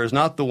wrong here is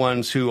not the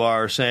ones who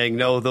are saying,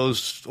 no,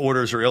 those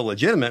orders are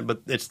illegitimate,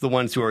 but it's the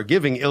ones who are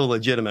giving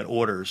illegitimate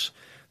orders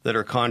that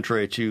are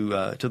contrary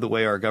to the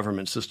way our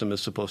government system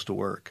is supposed to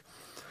work.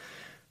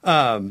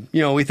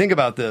 We think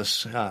about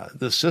this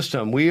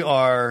system.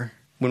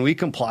 When we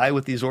comply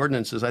with these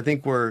ordinances, I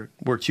think we're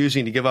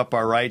choosing to give up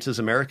our rights as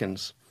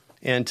Americans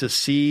and to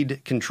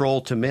cede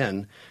control to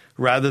men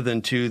rather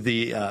than to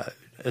the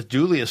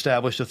duly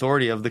established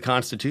authority of the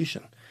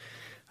Constitution.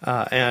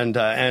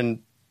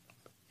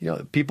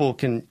 People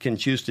can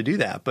choose to do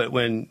that,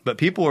 but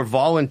people are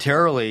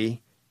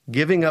voluntarily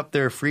giving up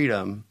their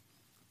freedom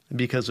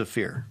because of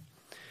fear.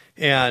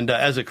 And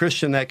as a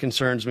Christian, that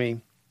concerns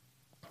me.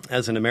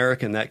 As an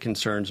American, that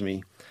concerns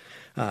me.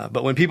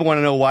 But when people want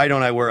to know why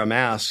don't I wear a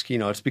mask,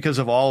 it's because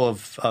of all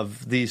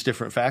of these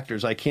different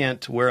factors. I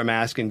can't wear a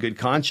mask in good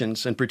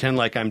conscience and pretend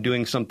like I'm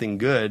doing something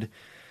good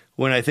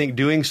when I think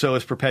doing so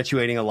is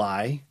perpetuating a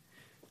lie.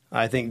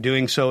 I think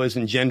doing so is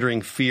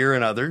engendering fear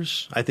in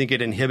others. I think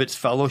it inhibits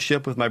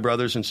fellowship with my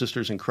brothers and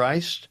sisters in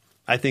Christ.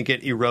 I think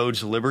it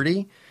erodes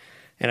liberty.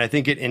 And I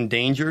think it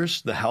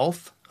endangers the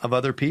health of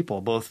other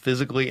people, both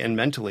physically and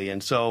mentally.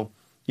 And so,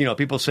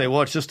 people say,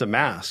 well, it's just a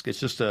mask. It's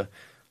just a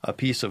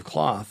piece of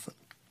cloth.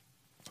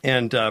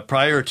 And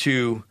prior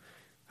to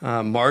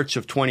March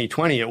of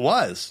 2020, it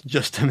was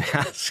just a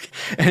mask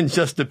and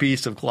just a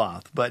piece of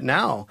cloth. But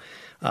now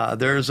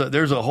there's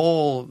a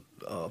whole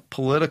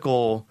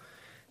political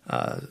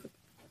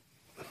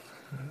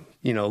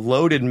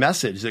loaded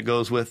message that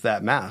goes with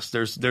that mask.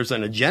 There's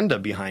an agenda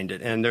behind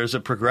it, and there's a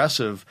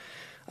progressive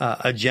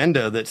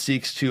agenda that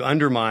seeks to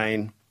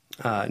undermine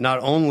not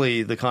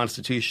only the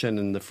Constitution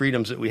and the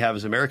freedoms that we have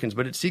as Americans,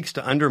 but it seeks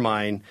to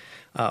undermine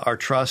our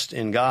trust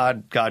in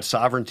God, God's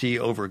sovereignty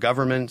over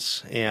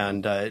governments,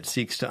 and it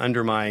seeks to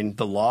undermine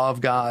the law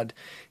of God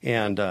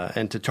and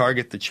to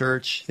target the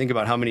church. Think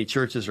about how many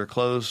churches are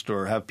closed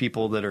or have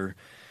people that are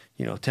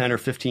 10 or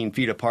 15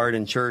 feet apart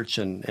in church,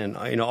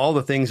 and all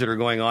the things that are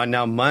going on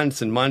now,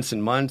 months and months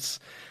and months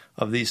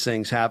of these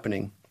things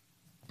happening.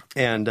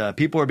 And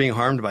people are being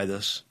harmed by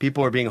this.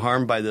 People are being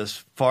harmed by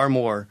this far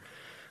more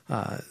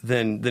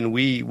than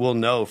we will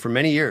know for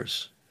many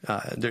years.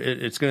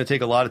 It's going to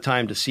take a lot of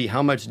time to see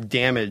how much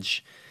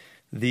damage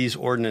these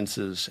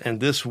ordinances and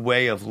this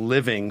way of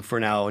living for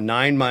now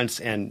 9 months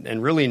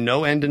and really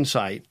no end in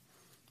sight,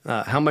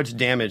 how much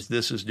damage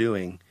this is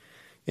doing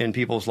in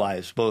people's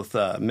lives, both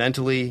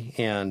mentally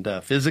and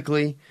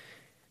physically,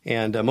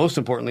 and most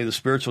importantly, the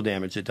spiritual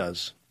damage it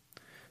does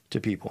to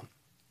people.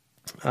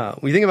 When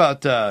you think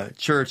about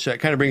church, that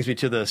kind of brings me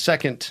to the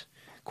second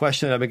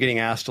question that I've been getting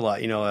asked a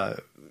lot.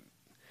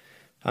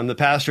 I'm the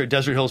pastor at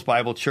Desert Hills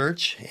Bible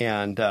Church,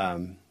 and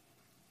I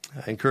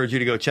encourage you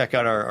to go check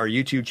out our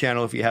YouTube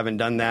channel if you haven't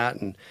done that,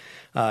 and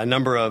a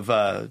number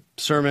of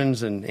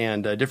sermons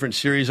and different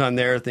series on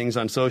there, things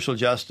on social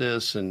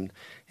justice and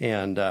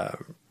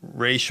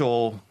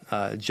racial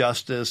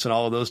justice and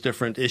all of those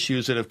different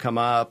issues that have come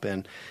up,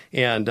 and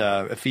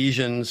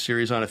Ephesians,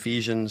 series on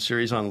Ephesians,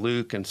 series on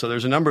Luke. And so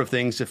there's a number of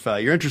things. If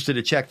you're interested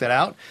to check that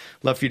out,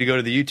 love for you to go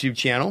to the YouTube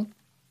channel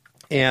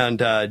and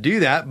do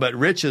that. But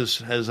Rich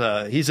he's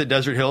at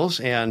Desert Hills,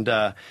 and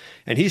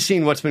he's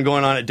seen what's been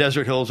going on at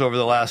Desert Hills over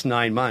the last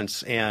 9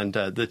 months, and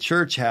the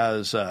church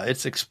has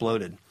it's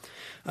exploded.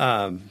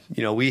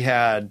 We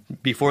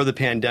had before the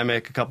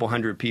pandemic a couple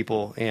hundred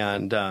people,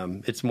 and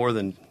it's more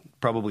than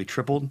probably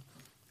tripled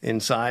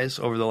in size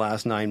over the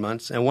last 9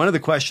 months. And one of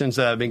the questions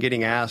that I've been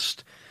getting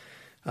asked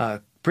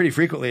pretty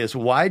frequently is,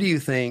 why do you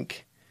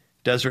think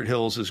Desert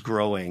Hills is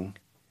growing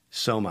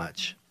so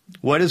much?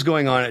 What is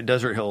going on at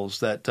Desert Hills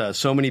that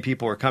so many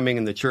people are coming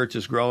and the church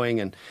is growing?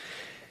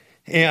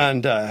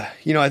 And I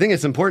think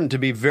it's important to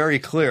be very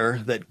clear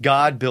that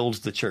God builds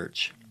the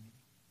church.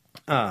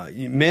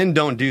 Men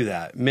don't do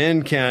that.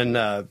 Men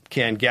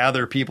can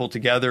gather people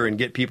together and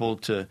get people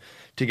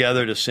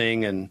together to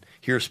sing and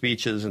hear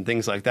speeches and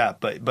things like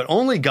that. But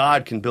only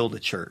God can build a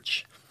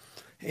church.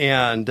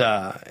 And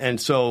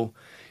so,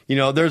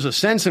 there's a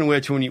sense in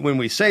which when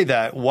we say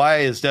that, why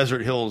is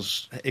Desert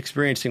Hills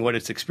experiencing what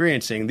it's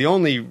experiencing? The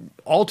only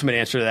ultimate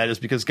answer to that is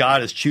because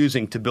God is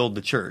choosing to build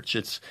the church.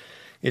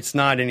 It's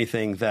not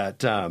anything that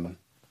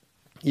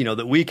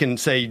that we can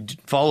say,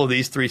 follow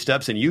these 3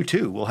 steps and you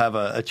too will have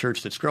a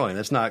church that's growing.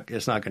 It's not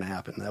going to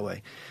happen that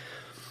way.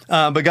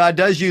 But God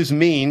does use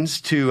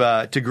means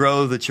to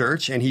grow the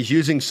church, and He's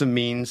using some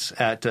means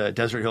at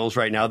Desert Hills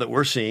right now that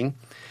we're seeing.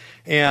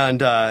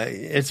 And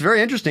it's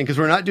very interesting because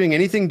we're not doing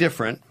anything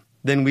different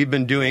than we've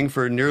been doing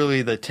for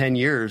nearly the 10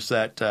 years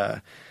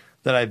that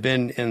I've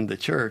been in the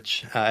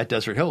church at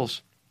Desert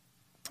Hills.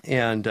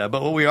 And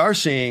but what we are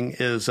seeing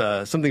is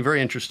something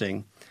very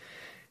interesting,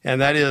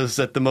 and that is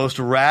that the most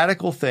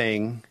radical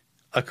thing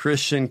a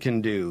Christian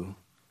can do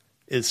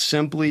is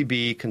simply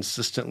be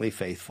consistently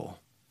faithful.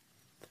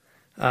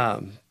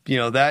 That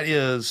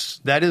is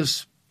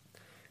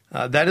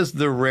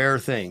the rare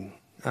thing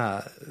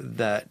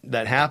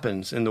that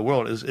happens in the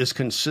world is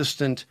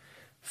consistent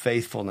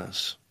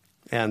faithfulness.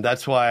 And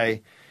that's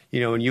why,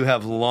 when you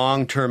have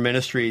long-term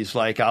ministries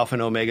like Alpha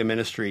and Omega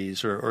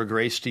Ministries or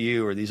Grace to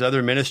You or these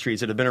other ministries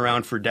that have been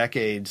around for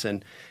decades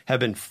and have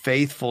been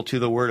faithful to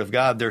the Word of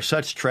God, they're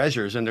such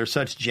treasures and they're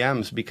such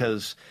gems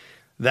because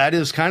that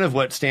is kind of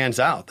what stands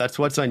out. That's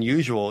what's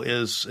unusual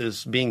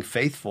is being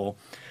faithful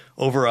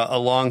over a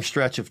long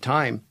stretch of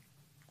time.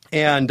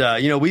 And,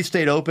 we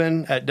stayed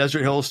open at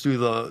Desert Hills through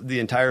the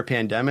entire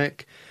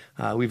pandemic.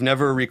 We've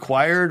never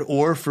required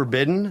or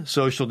forbidden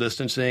social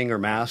distancing or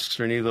masks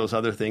or any of those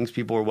other things.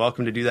 People are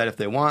welcome to do that if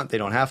they want. They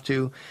don't have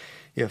to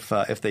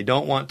if they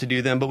don't want to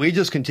do them. But we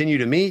just continue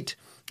to meet,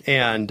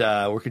 and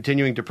we're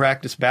continuing to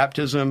practice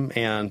baptism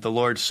and the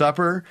Lord's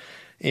Supper,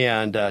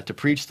 and to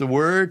preach the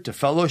Word, to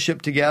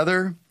fellowship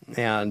together,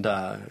 and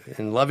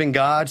loving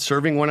God,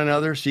 serving one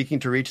another, seeking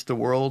to reach the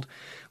world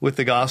with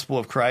the gospel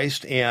of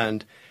Christ.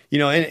 And,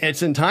 and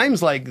it's in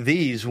times like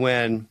these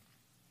when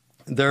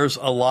there's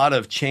a lot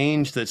of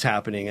change that's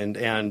happening,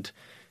 and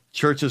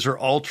churches are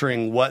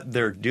altering what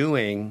they're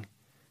doing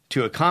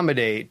to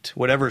accommodate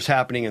whatever's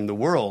happening in the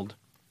world,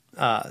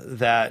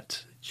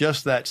 that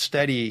just that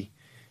steady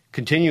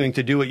continuing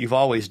to do what you've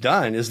always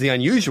done is the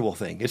unusual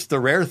thing. It's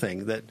the rare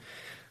thing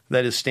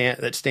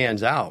that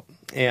stands out.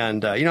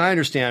 And I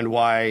understand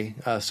why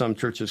some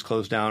churches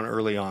closed down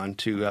early on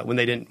when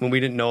we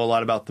didn't know a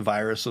lot about the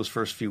virus those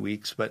first few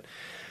weeks. But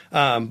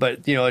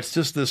it's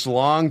just this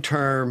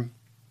long-term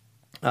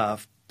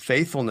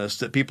faithfulness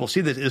that people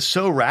see that is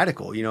so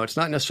radical. It's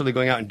not necessarily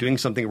going out and doing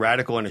something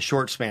radical in a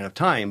short span of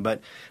time,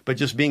 but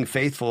just being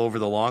faithful over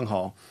the long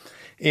haul.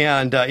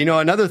 And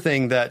another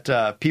thing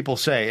that people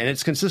say, and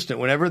it's consistent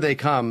whenever they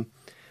come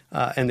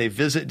and they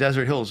visit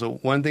Desert Hills, the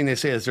one thing they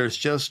say is there's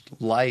just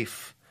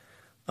life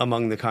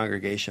among the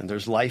congregation.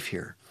 There's life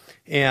here.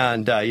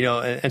 And,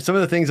 and some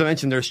of the things I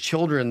mentioned, there's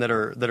children that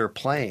are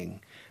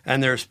playing,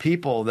 and there's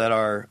people that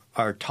are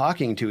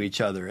talking to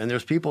each other, and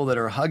there's people that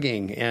are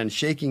hugging and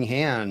shaking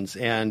hands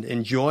and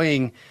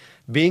enjoying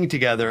being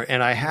together.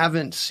 And I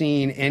haven't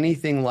seen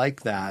anything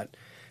like that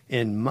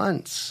in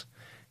months.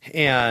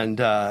 And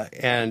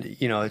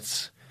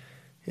it's,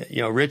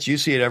 Rich, you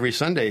see it every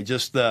Sunday,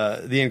 just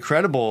the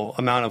incredible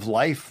amount of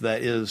life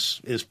that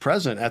is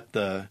present at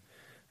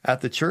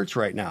the church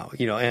right now,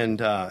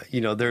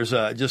 there's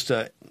just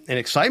an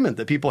excitement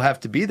that people have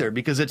to be there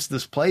because it's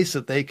this place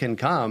that they can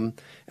come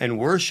and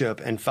worship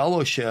and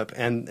fellowship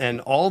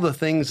and all the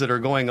things that are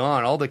going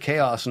on, all the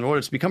chaos and order.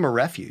 It's become a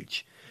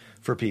refuge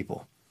for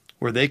people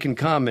where they can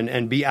come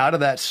and be out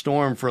of that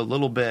storm for a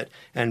little bit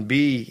and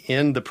be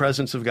in the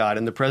presence of God,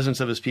 in the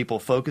presence of his people,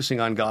 focusing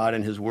on God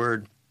and his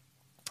word.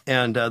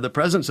 And the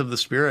presence of the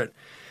Spirit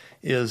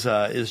is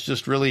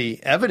just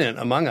really evident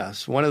among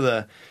us.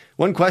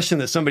 One question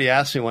that somebody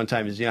asked me one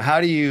time is,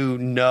 how do you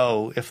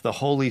know if the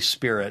Holy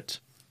Spirit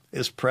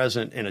is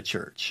present in a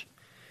church?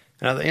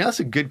 And I think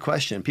that's a good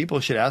question. People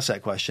should ask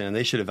that question and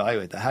they should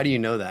evaluate that. How do you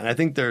know that? And I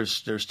think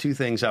there's two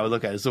things I would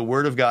look at. Is the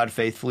Word of God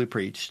faithfully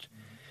preached?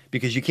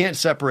 Because you can't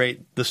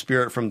separate the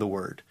Spirit from the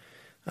Word.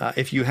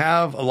 If you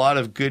have a lot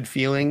of good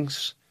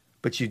feelings,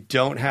 but you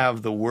don't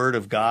have the Word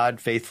of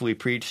God faithfully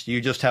preached,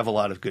 you just have a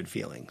lot of good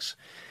feelings.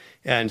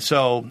 And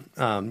so,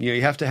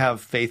 you have to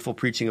have faithful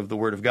preaching of the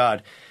Word of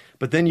God.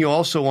 But then you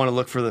also want to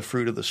look for the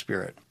fruit of the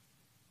Spirit.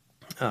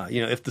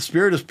 If the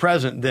Spirit is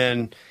present,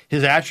 then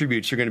his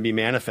attributes are going to be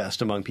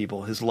manifest among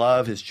people. His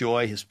love, his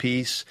joy, his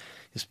peace,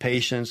 his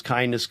patience,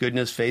 kindness,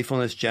 goodness,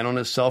 faithfulness,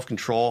 gentleness,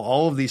 self-control.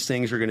 All of these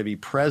things are going to be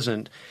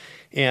present.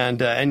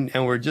 And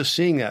we're just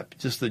seeing that,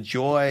 just the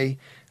joy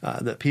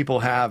that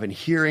people have in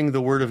hearing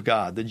the Word of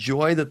God, the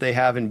joy that they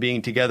have in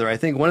being together. I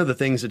think one of the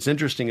things that's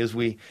interesting is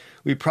we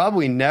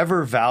probably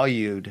never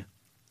valued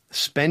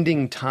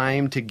spending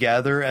time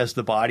together as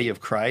the body of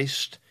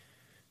Christ,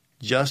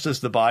 just as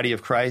the body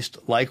of Christ,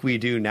 like we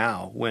do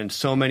now, when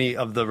so many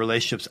of the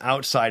relationships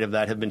outside of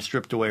that have been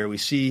stripped away, or we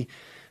see,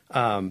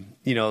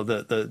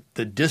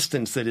 the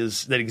distance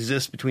that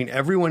exists between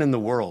everyone in the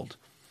world,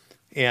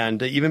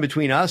 and even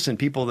between us and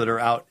people that are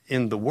out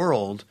in the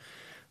world.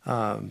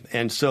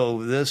 And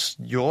so this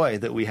joy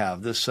that we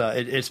have,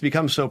 it's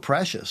become so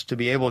precious to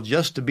be able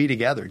just to be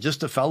together, just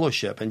to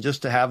fellowship, and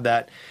just to have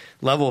that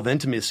level of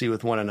intimacy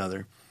with one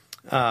another.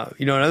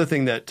 Another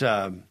thing that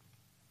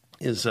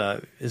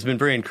has been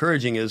very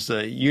encouraging is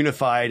the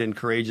unified and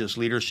courageous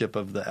leadership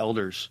of the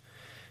elders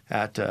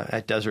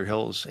at Desert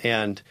Hills.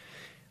 And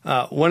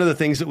one of the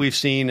things that we've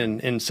seen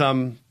in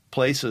some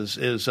places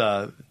is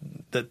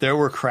that there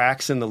were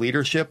cracks in the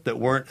leadership that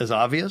weren't as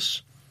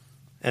obvious.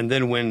 And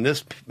then when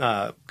this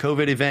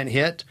COVID event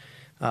hit,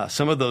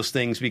 some of those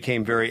things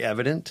became very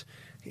evident.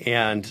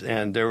 And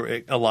there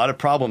were a lot of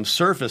problems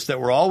surfaced that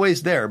were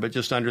always there, but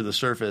just under the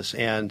surface.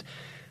 And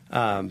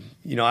I'm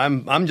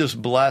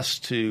just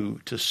blessed to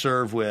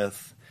serve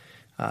with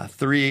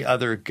 3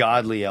 other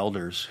godly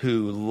elders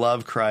who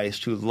love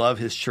Christ, who love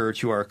his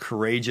church, who are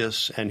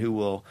courageous, and who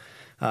will.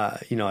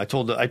 I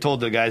told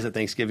the guys at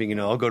Thanksgiving,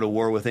 I'll go to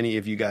war with any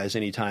of you guys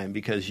anytime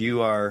because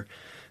you are,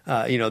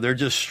 they're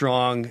just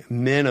strong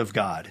men of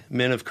God,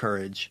 men of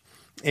courage,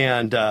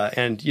 and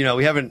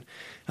we haven't.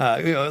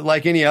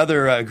 Like any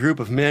other group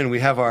of men,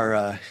 we have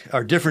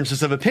our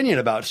differences of opinion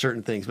about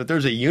certain things, but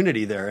there's a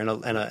unity there and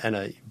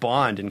a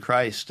bond in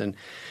Christ. And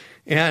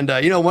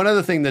one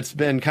other thing that's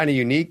been kind of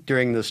unique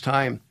during this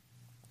time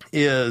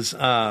is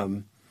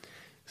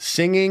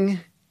singing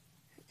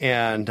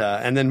and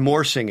then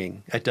more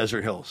singing at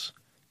Desert Hills.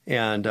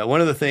 And one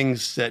of the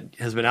things that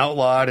has been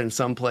outlawed in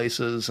some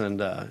places,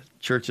 and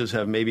churches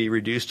have maybe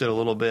reduced it a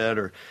little bit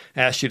or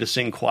asked you to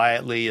sing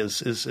quietly, is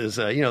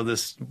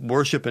this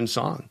worship and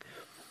song.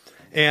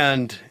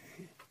 And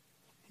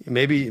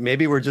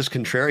maybe we're just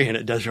contrarian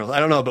at Desert Hills.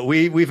 I don't know, but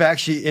we've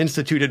actually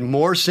instituted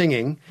more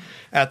singing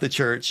at the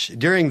church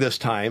during this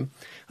time.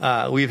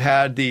 We've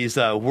had these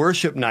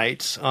worship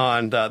nights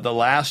on the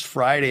last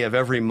Friday of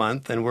every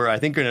month, and we're, I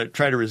think, going to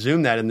try to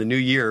resume that in the new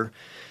year,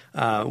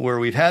 where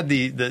we've had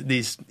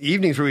these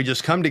evenings where we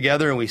just come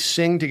together and we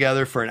sing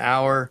together for an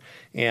hour,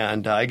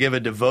 and I give a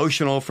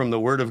devotional from the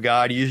Word of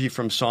God, usually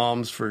from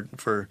Psalms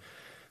for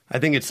I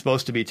think it's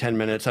supposed to be 10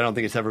 minutes. I don't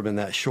think it's ever been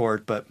that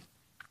short, but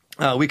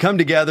we come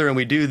together and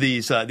we do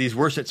these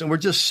worships, and we're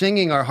just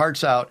singing our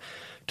hearts out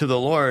to the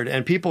Lord,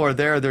 and people are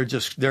there.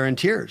 They're in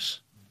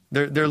tears.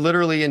 They're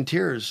literally in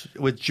tears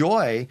with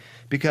joy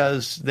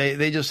because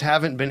they just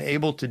haven't been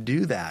able to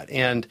do that.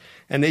 And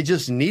they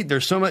just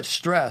there's so much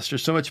stress,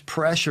 there's so much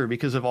pressure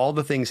because of all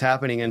the things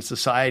happening in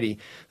society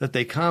that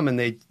they come and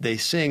they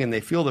sing and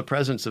they feel the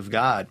presence of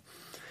God.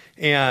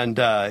 And,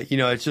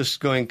 it's just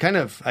going kind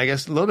of, I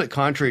guess, a little bit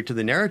contrary to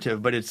the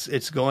narrative, but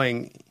it's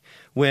going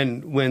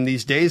when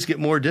these days get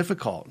more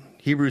difficult.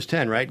 Hebrews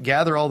 10, right?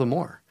 Gather all the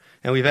more.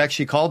 And we've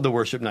actually called the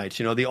worship nights,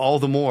 the all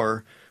the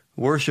more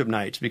worship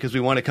nights, because we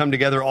want to come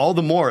together all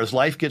the more as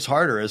life gets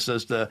harder, as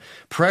the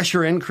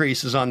pressure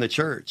increases on the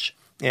church.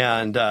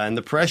 and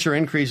the pressure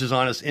increases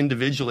on us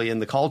individually in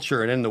the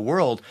culture and in the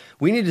world,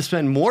 we need to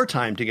spend more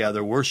time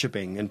together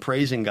worshiping and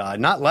praising God,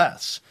 not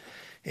less.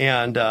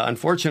 And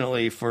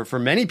unfortunately, for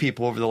many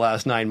people over the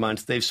last 9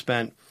 months, they've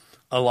spent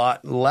a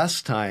lot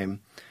less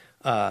time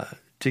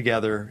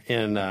together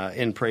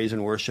in praise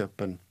and worship,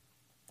 and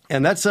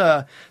that's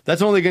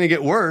only going to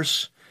get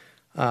worse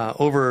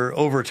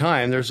over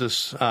time. There's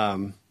this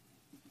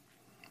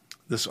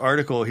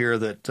article here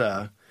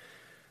that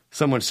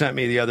someone sent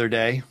me the other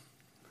day,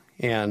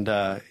 and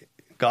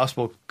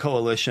Gospel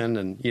Coalition,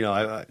 and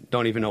I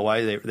don't even know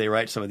why they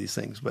write some of these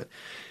things, but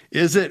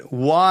is it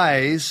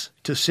wise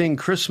to sing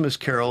Christmas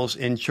carols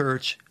in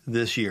church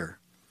this year?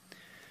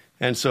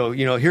 And so,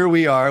 here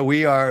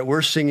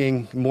we're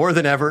singing more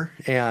than ever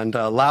and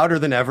louder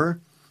than ever.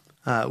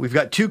 We've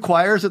got 2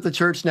 choirs at the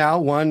church now,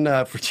 one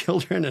for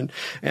children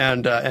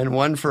and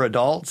one for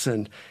adults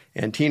and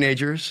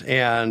teenagers.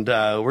 And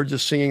we're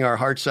just singing our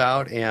hearts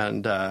out.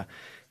 And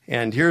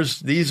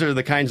these are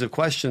the kinds of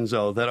questions,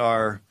 though, that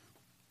are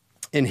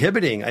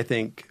inhibiting, I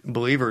think,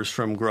 believers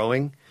from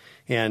growing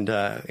and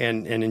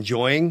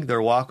enjoying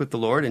their walk with the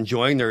Lord,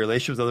 enjoying their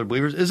relationship with other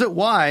believers. Is it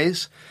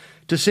wise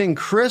to sing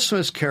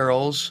Christmas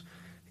carols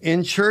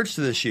in church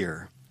this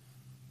year?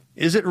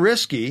 Is it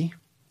risky,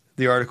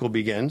 the article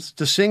begins,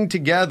 to sing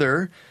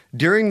together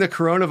during the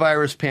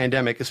coronavirus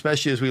pandemic,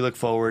 especially as we look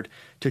forward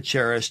to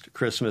cherished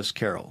Christmas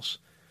carols?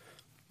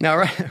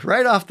 Now,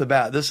 right off the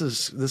bat, this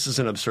is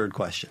an absurd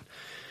question.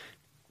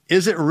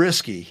 Is it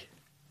risky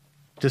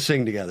to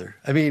sing together?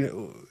 I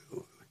mean,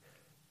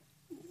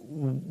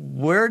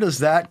 where does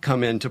that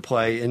come into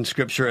play in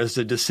Scripture as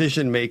the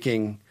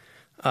decision-making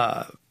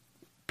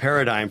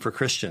paradigm for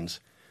Christians?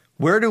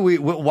 Why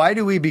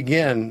do we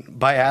begin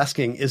by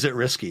asking, is it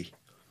risky?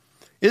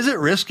 Is it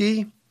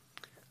risky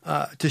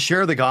to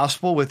share the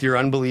gospel with your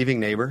unbelieving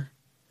neighbor?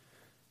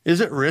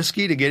 Is it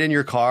risky to get in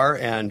your car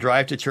and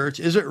drive to church?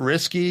 Is it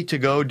risky to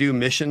go do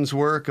missions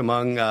work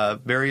among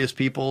various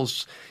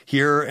peoples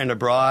here and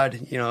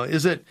abroad?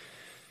 Is it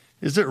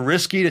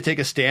risky to take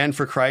a stand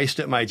for Christ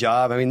at my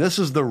job? I mean, this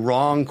is the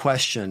wrong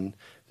question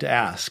to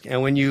ask.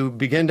 And when you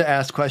begin to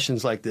ask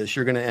questions like this,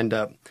 you're going to end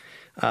up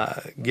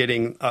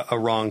getting a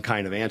wrong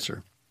kind of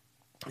answer.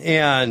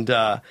 And,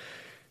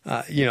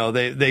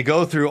 they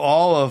go through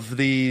all of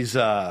these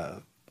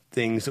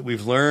things that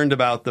we've learned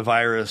about the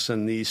virus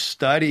and these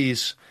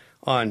studies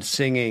on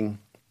singing.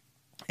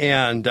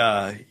 And,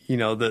 the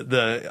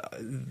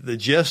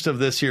gist of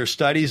this here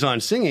studies on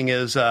singing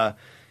is, if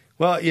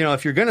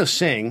you're going to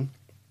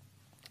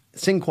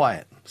sing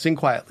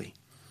quietly.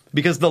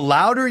 Because the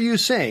louder you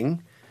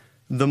sing,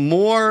 the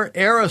more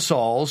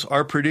aerosols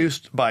are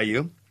produced by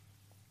you.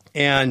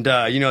 And,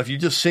 if you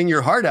just sing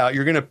your heart out,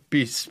 you're going to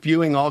be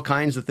spewing all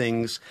kinds of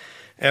things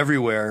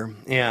everywhere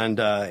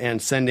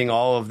and sending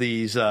all of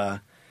these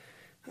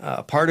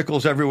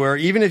particles everywhere.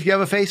 Even if you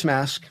have a face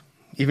mask,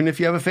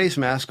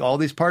 all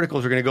these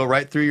particles are going to go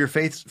right through your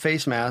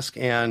face mask.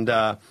 And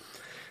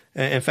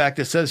in fact,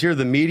 it says here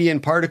the median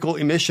particle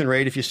emission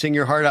rate, if you sing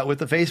your heart out with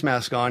the face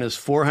mask on, is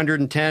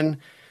 410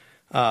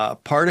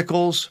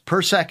 particles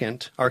per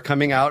second are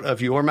coming out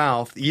of your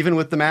mouth. Even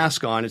with the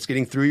mask on, it's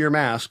getting through your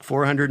mask,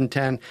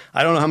 410.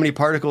 I don't know how many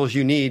particles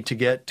you need to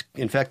get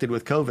infected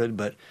with COVID,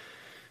 but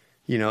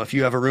if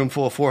you have a room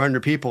full of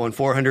 400 people and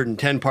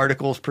 410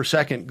 particles per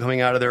second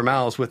coming out of their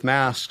mouths with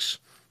masks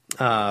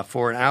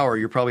for an hour,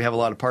 you probably have a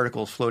lot of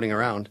particles floating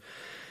around.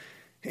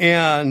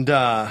 And,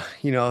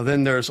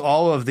 then there's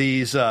all of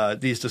these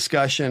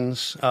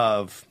discussions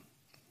of,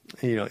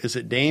 is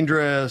it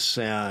dangerous,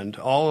 and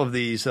all of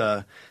these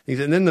things,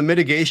 and then the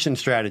mitigation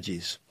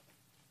strategies.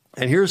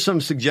 And here's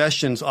some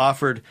suggestions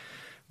offered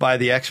by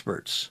the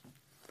experts.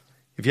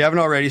 If you haven't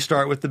already,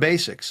 start with the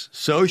basics.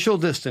 Social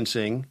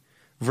distancing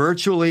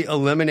virtually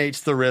eliminates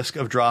the risk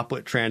of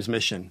droplet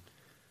transmission.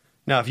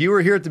 Now, if you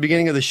were here at the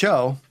beginning of the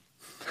show,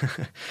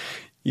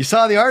 you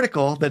saw the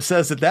article that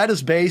says that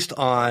is based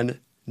on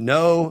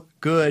no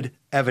good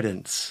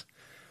evidence.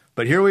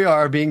 But here we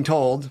are being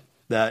told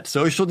that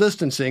social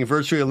distancing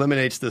virtually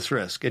eliminates this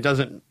risk. It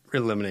doesn't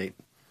eliminate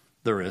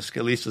the risk,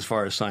 at least as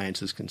far as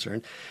science is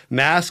concerned.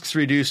 Masks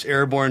reduce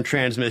airborne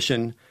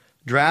transmission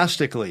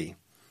drastically.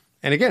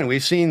 And again,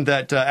 we've seen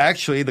that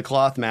actually the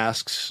cloth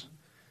masks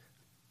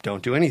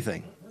don't do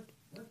anything. What's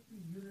the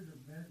unit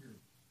of measure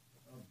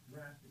of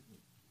drastically?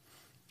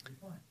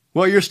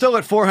 Well, you're still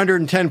at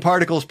 410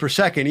 particles per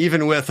second,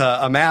 even with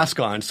a mask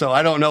on. So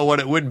I don't know what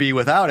it would be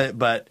without it,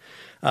 but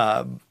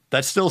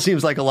that still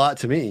seems like a lot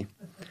to me.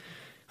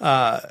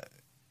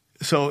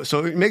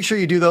 So make sure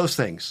you do those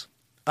things.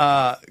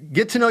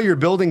 Get to know your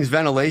building's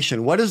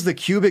ventilation. What is the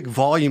cubic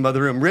volume of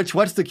the room? Rich,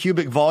 what's the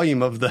cubic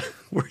volume of the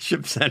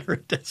worship center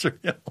at Desert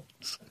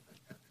Hills?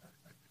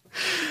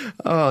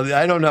 Oh,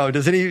 I don't know.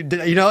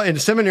 In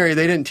seminary,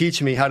 they didn't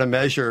teach me how to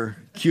measure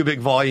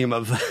cubic volume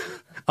of the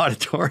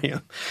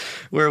auditorium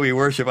where we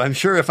worship. I'm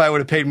sure if I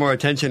would have paid more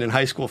attention in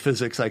high school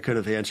physics, I could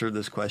have answered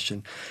this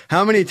question.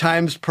 How many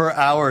times per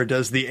hour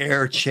does the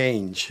air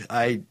change?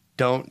 I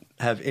don't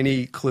have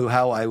any clue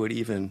how I would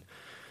even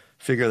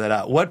figure that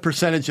out. What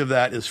percentage of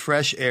that is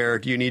fresh air?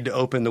 Do you need to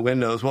open the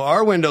windows? Well,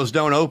 our windows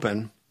don't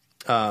open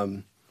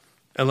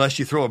unless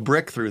you throw a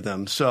brick through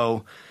them.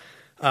 So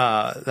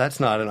that's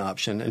not an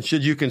option. And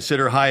should you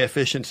consider high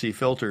efficiency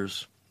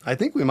filters? I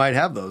think we might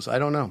have those. I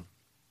don't know.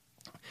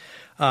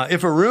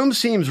 If a room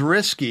seems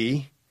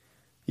risky,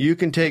 you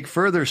can take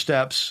further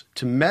steps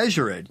to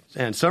measure it.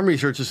 And some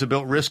researchers have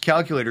built risk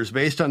calculators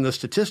based on the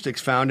statistics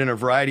found in a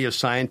variety of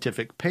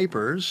scientific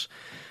papers.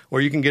 Or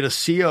you can get a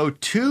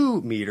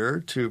CO2 meter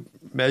to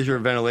measure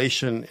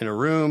ventilation in a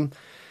room,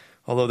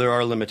 although there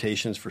are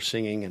limitations for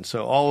singing. And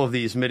so all of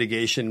these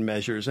mitigation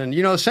measures. And,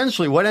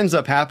 essentially what ends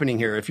up happening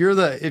here, if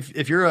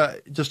you're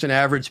just an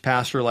average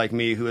pastor like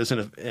me who isn't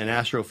an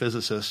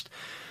astrophysicist,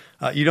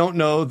 you don't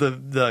know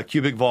the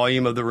cubic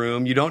volume of the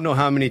room. You don't know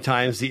how many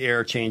times the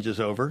air changes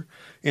over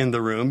in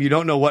the room. You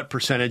don't know what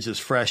percentage is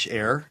fresh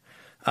air.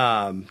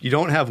 You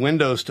don't have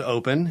windows to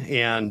open.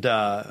 And,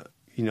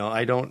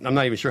 I'm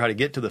not even sure how to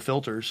get to the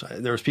filters.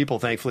 There's people,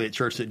 thankfully, at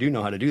church that do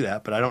know how to do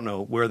that, but I don't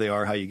know where they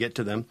are, how you get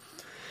to them.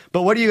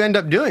 But what do you end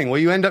up doing? Well,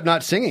 you end up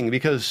not singing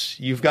because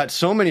you've got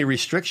so many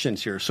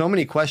restrictions here, so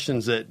many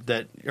questions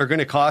that are going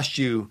to cost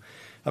you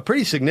a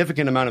pretty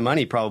significant amount of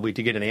money probably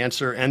to get an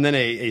answer and then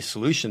a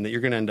solution that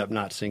you're going to end up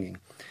not singing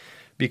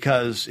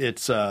because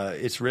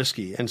it's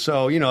risky. And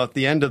so, at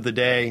the end of the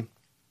day,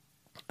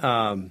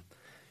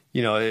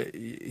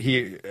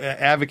 he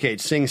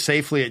advocates sing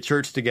safely at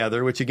church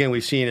together, which again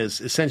we've seen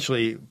is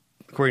essentially,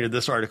 according to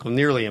this article,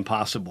 nearly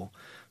impossible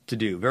to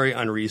do, very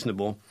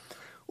unreasonable.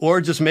 Or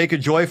just make a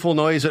joyful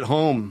noise at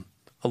home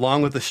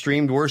along with a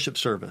streamed worship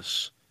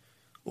service.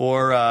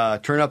 Or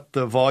turn up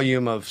the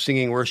volume of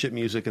singing worship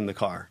music in the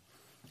car.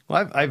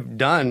 Well, I've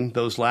done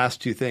those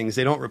last two things.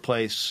 They don't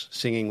replace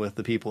singing with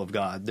the people of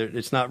God.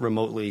 It's not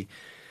remotely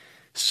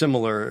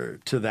similar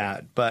to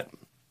that. But,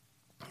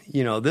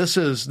 this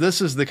is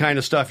the kind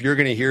of stuff you're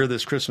going to hear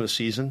this Christmas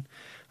season.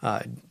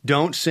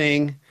 Don't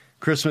sing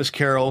Christmas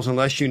carols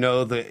unless you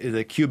know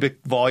the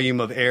cubic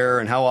volume of air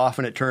and how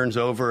often it turns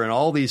over and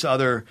all these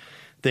other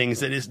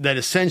things that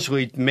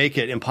essentially make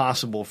it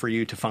impossible for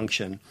you to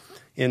function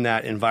in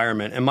that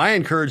environment. And my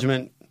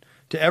encouragement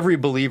to every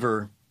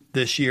believer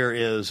this year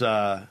is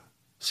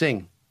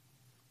sing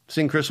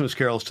Christmas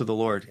carols to the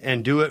Lord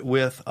and do it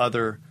with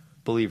other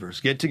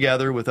believers. Get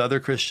together with other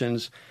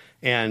Christians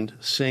and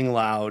sing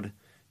loud,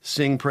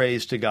 sing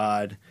praise to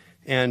God,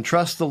 and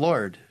trust the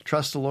Lord.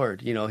 Trust the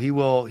Lord. He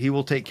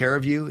will take care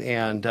of you.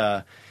 And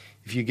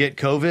if you get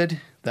COVID,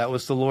 that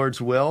was the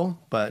Lord's will.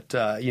 But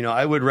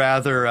I would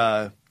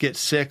rather get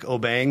sick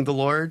obeying the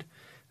Lord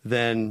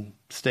than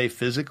stay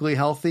physically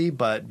healthy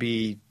but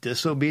be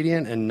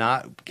disobedient and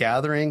not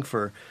gathering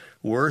for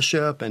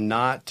worship and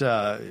not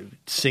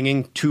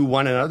singing to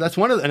one another. That's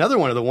another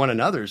one of the one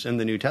another's in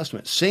the New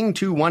Testament. Sing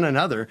to one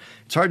another.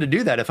 It's hard to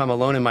do that if I'm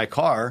alone in my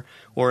car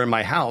or in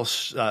my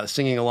house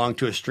singing along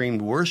to a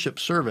streamed worship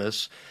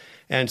service.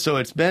 And so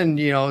it's been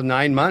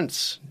 9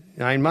 months.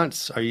 9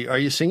 months. Are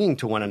you singing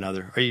to one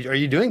another? Are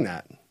you doing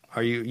that?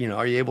 Are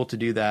you able to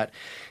do that?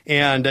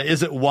 And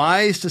is it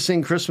wise to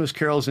sing Christmas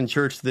carols in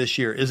church this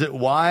year? Is it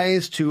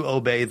wise to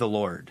obey the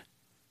Lord?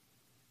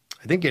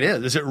 I think it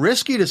is. Is it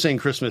risky to sing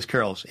Christmas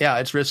carols? Yeah,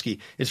 it's risky.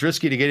 It's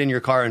risky to get in your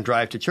car and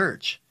drive to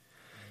church.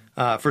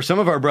 For some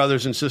of our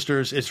brothers and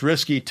sisters, it's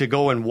risky to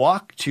go and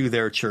walk to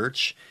their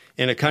church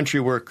in a country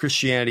where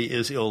Christianity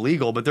is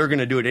illegal, but they're going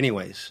to do it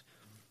anyways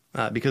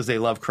because they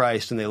love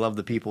Christ and they love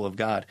the people of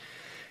God.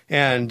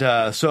 And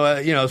as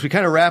we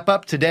kind of wrap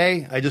up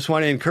today, I just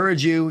want to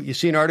encourage you. You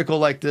see an article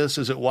like this.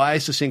 Is it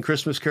wise to sing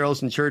Christmas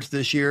carols in church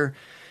this year?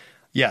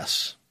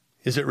 Yes.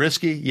 Is it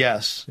risky?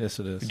 Yes. Yes,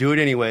 it is. Do it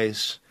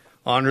anyways.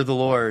 Honor the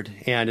Lord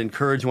and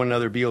encourage one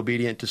another. Be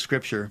obedient to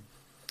Scripture.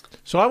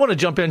 So I want to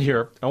jump in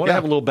here. I want to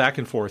have a little back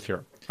and forth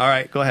here. All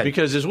right, go ahead.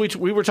 Because as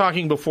we were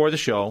talking before the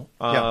show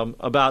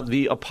about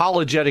the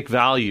apologetic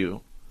value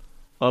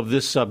of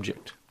this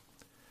subject.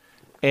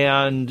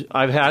 And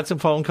I've had some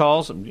phone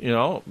calls.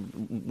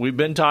 We've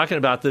been talking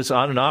about this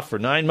on and off for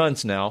 9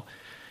 months now.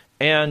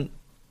 And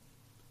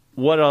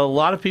what a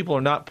lot of people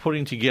are not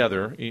putting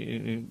together,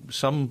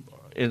 some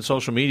in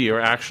social media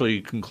are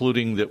actually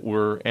concluding that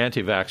we're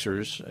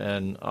anti-vaxxers.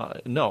 And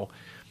no,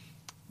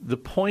 the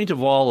point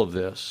of all of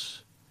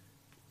this,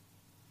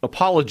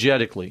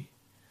 apologetically,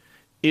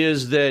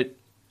 is that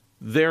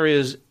there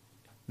is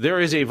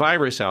a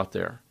virus out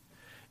there,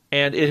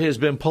 and it has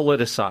been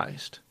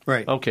politicized.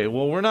 Right. Okay,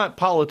 well, we're not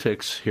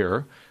politics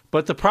here,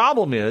 but the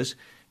problem is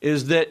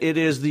that it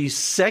is the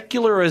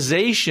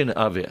secularization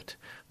of it,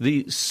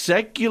 the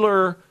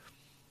secular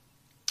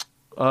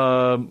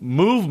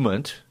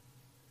movement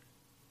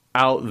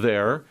out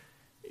there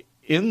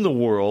in the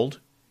world,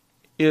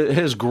 it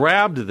has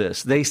grabbed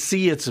this. They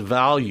see its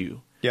value.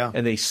 Yeah.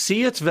 And they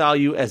see its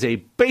value as a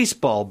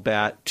baseball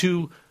bat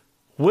to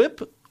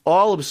whip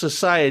all of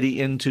society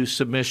into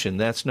submission.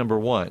 That's number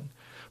one.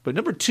 But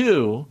number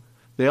two,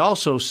 they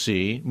also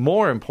see,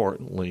 more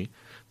importantly,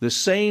 the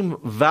same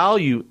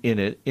value in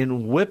it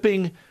in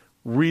whipping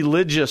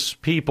religious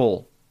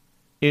people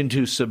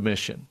into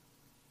submission.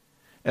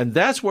 And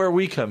that's where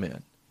we come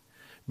in.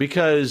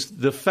 because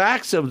the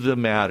facts of the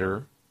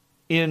matter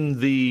in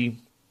the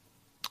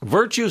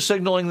virtue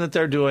signaling that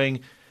they're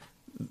doing,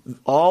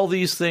 all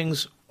these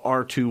things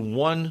are to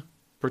one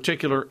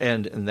particular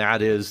end, and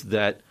that is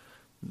that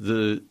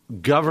the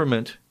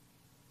government,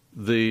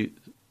 the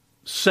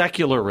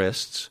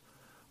secularists,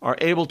 are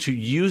able to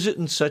use it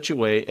in such a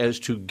way as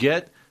to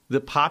get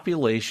the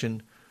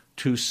population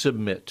to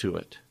submit to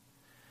it.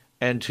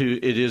 And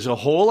it is a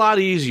whole lot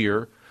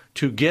easier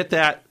to get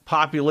that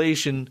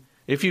population,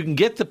 if you can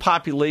get the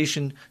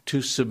population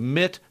to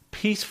submit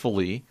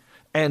peacefully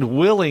and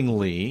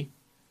willingly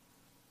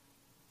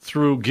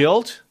through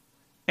guilt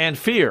and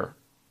fear.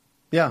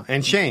 Yeah,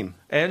 and shame.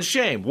 And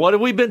shame. What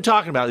have we been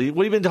talking about?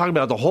 We've been talking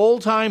about the whole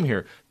time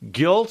here.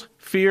 Guilt,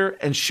 fear,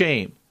 and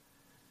shame.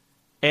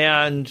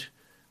 And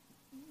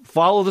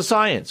follow the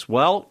science.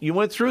 Well, you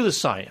went through the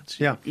science.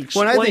 Yeah.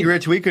 Well, I think,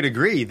 Rich, we could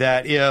agree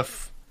that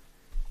if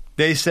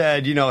they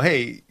said,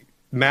 hey,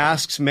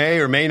 masks may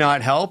or may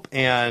not help,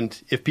 and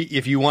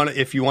if you want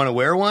to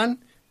wear one,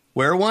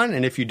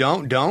 and if you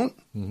don't.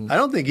 I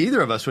don't think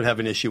either of us would have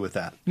an issue with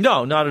that.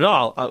 No, not at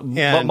all.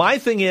 But my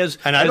thing is...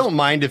 And I don't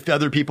mind if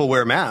other people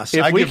wear masks.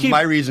 I give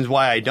my reasons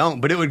why I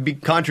don't, but it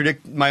would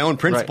contradict my own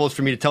principles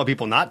for me to tell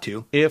people not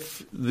to.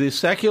 If the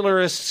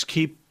secularists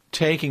keep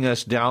taking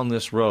us down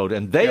this road,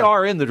 and they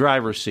are in the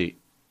driver's seat,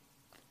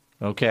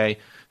 okay?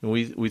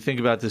 We think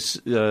about this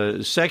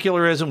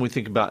secularism, we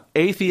think about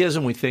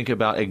atheism, we think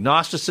about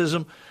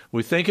agnosticism,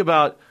 we think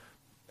about...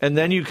 And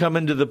then you come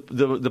into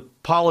the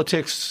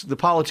politics, the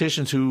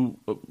politicians who...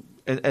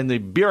 And the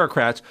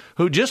bureaucrats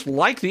who just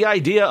like the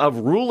idea of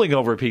ruling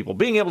over people,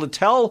 being able to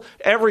tell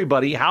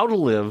everybody how to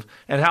live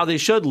and how they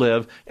should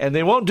live, and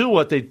they won't do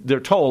what they're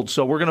told,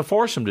 so we're going to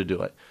force them to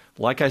do it.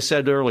 Like I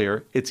said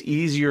earlier, it's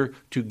easier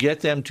to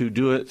get them to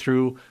do it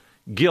through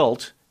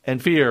guilt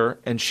and fear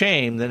and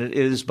shame than it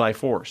is by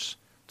force.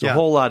 It's a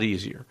whole lot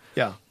easier.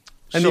 Yeah.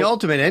 And the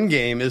ultimate end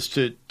game is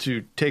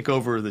to take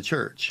over the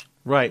church.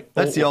 Right.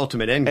 That's the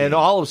ultimate end game. And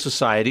all of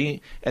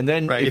society. And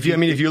then right. If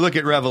you look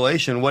at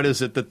Revelation, what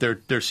is it that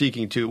they're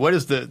seeking to? What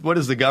is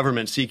the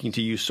government seeking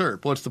to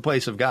usurp? What's the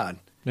place of God?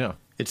 Yeah.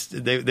 It's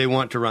they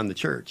want to run the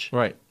church.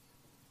 Right.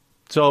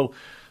 So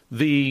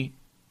the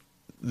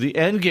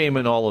end game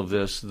in all of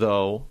this,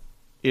 though,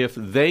 if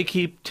they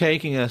keep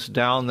taking us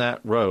down that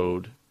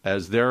road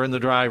as they're in the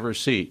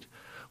driver's seat,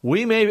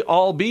 we may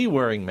all be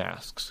wearing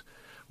masks.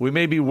 We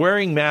may be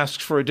wearing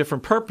masks for a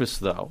different purpose,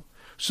 though,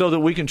 so that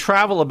we can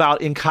travel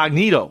about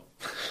incognito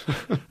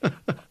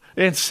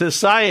in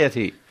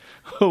society.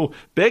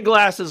 Big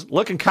glasses,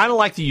 looking kind of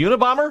like the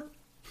Unabomber.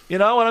 You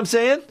know what I'm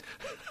saying?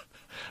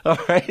 All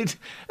right?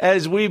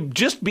 As we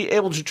just be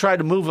able to try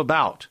to move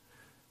about,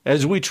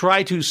 as we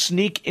try to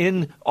sneak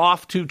in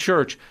off to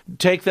church,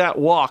 take that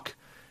walk,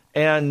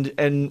 and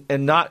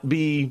not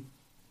be,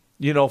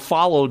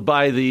 followed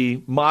by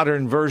the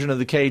modern version of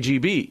the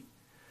KGB.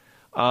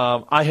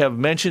 I have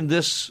mentioned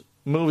this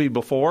movie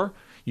before.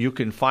 You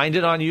can find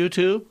it on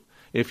YouTube.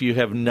 If you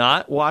have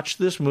not watched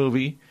this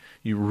movie,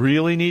 you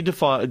really need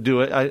to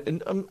do it.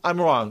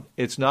 I'm wrong.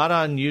 It's not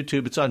on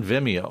YouTube. It's on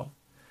Vimeo.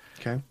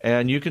 Okay.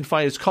 And you can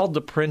find it's called The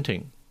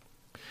Printing.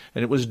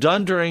 And it was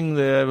done during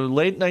the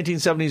late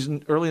 1970s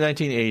and early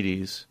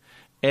 1980s.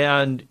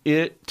 And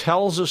it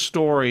tells a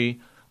story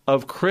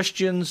of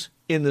Christians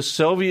in the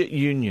Soviet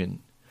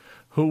Union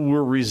who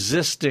were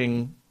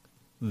resisting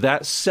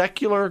that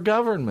secular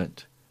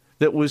government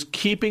that was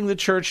keeping the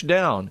church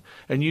down.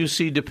 And you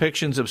see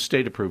depictions of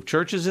state-approved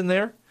churches in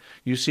there.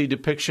 You see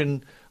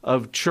depiction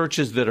of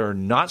churches that are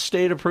not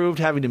state-approved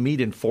having to meet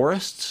in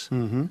forests.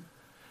 Mm-hmm.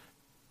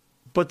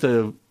 But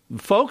the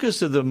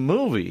focus of the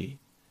movie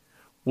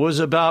was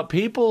about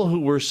people who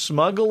were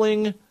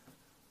smuggling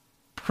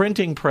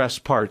printing press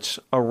parts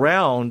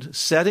around,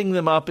 setting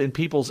them up in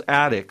people's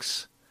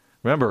attics.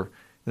 Remember,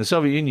 in the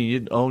Soviet Union, you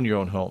didn't own your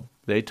own home.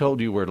 They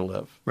told you where to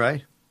live.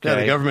 Right. Yeah,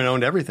 the government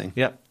owned everything.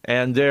 Yeah,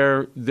 and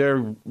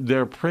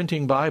they're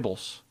printing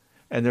Bibles,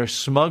 and they're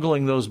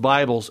smuggling those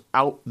Bibles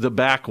out the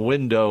back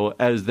window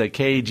as the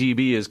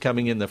KGB is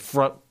coming in the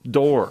front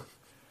door.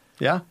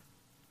 Yeah.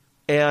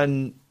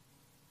 And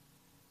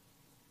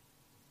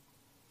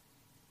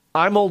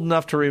I'm old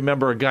enough to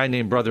remember a guy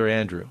named Brother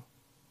Andrew.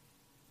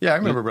 Yeah, I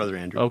remember Brother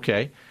Andrew.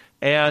 Okay.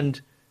 And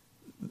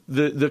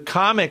the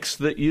comics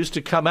that used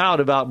to come out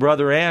about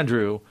Brother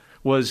Andrew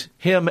was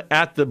him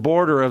at the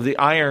border of the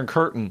Iron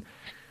Curtain,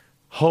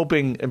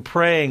 hoping and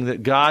praying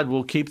that God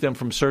will keep them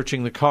from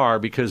searching the car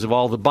because of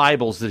all the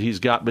Bibles that he's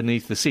got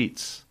beneath the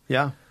seats.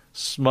 Yeah.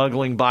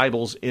 Smuggling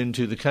Bibles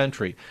into the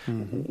country.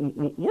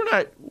 Mm-hmm.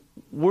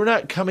 We're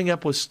not coming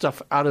up with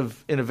stuff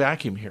in a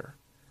vacuum here.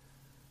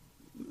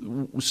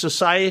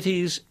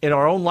 Societies in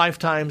our own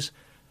lifetimes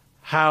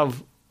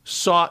have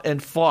sought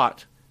and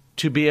fought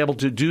to be able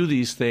to do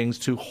these things,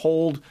 to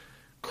hold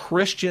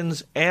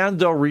Christians and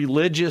the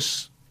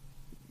religious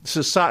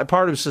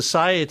part of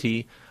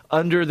society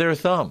under their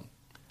thumb.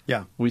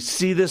 Yeah. We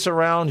see this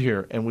around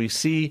here, and we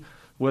see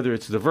whether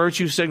it's the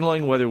virtue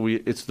signaling, whether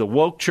it's the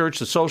woke church,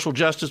 the social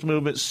justice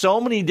movement,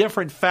 so many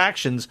different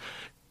factions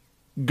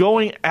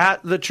going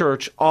at the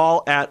church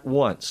all at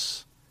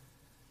once.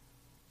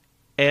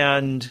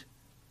 And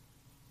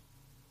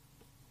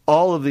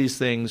all of these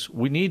things,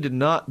 we need to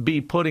not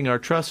be putting our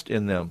trust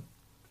in them.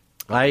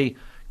 I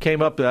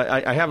came up,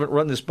 I haven't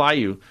run this by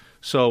you,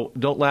 so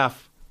don't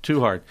laugh too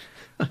hard.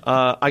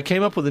 I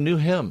came up with a new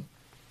hymn.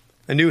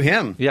 A new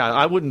hymn? Yeah,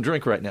 I wouldn't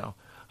drink right now.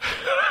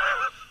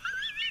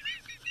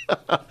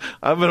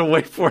 I'm going to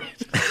wait for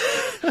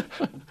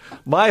it.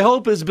 My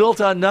hope is built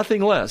on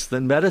nothing less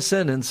than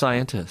medicine and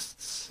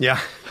scientists. Yeah.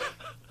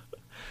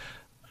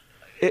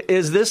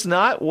 Is this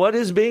not what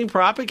is being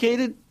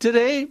propagated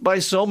today by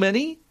so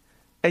many?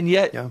 And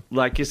yet,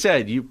 like you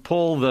said, you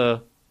pull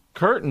the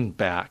curtain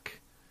back,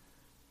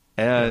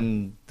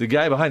 and the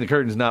guy behind the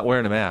curtain is not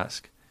wearing a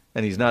mask,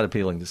 and he's not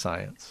appealing to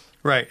science.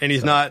 Right, and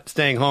he's not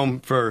staying home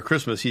for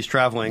Christmas. He's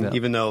traveling,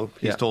 even though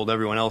he's told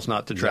everyone else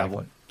not to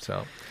travel.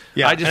 So,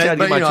 yeah, I just had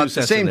to get my 2 cents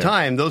at the same in there.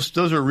 time, those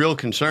are real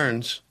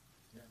concerns.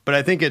 But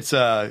I think it's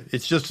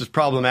just as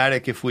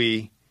problematic if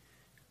we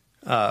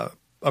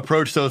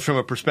approach those from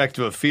a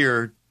perspective of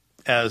fear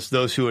as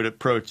those who would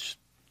approach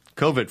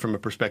COVID from a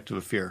perspective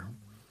of fear.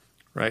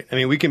 Right? I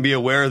mean, we can be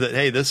aware that,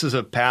 hey, this is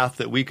a path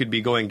that we could be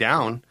going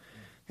down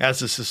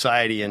as a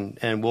society,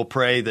 and we'll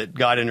pray that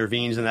God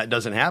intervenes and that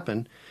doesn't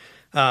happen.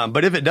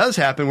 But if it does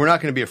happen, we're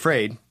not going to be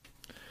afraid.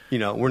 You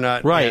know, we're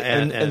not right.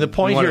 And the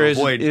point here is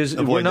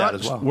we're not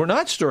that as well. We're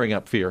not stirring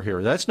up fear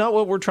here. That's not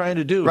what we're trying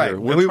to do. Right. Here.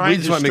 We're trying we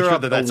just to want to make stir sure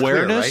up that that's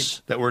awareness. clear,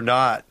 right? That we're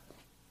not.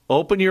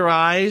 Open your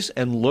eyes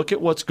and look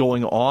at what's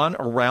going on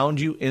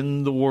around you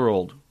in the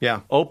world.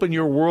 Yeah. Open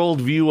your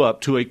worldview up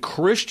to a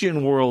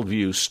Christian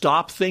worldview.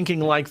 Stop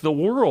thinking like the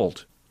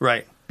world.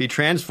 Right. Be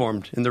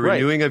transformed in the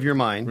renewing of your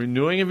mind.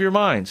 Renewing of your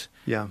minds.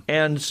 Yeah.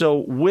 And so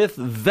with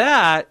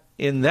that,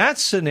 in that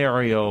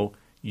scenario,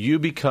 you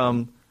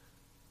become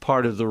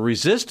part of the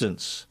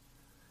resistance.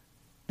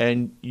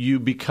 And you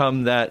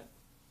become that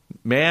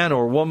man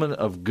or woman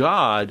of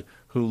God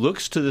who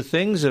looks to the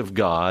things of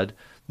God,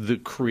 the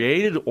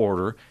created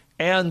order,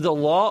 and the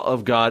law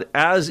of God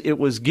as it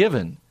was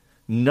given,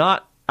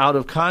 not out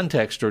of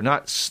context or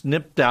not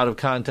snipped out of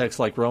context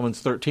like Romans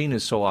 13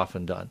 is so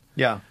often done.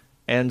 Yeah.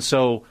 And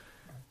so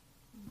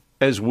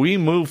as we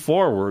move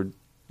forward,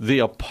 the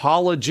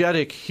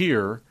apologetic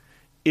here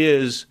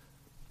is,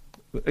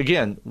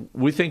 again,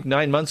 we think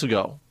 9 months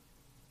ago,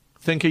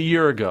 think a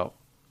year ago.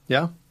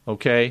 Yeah.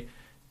 Okay?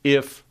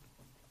 If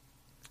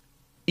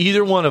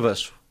either one of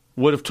us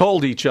would have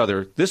told each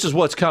other, this is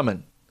what's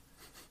coming,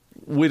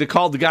 we'd have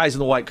called the guys in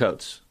the white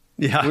coats.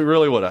 Yeah. We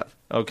really would have.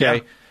 Okay?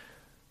 Yeah.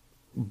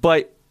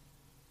 But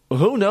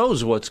who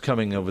knows what's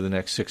coming over the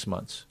next 6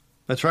 months?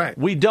 That's right.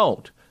 We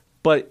don't.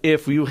 But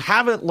if you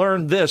haven't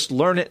learned this,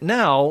 learn it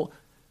now.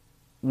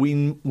 We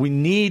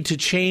need to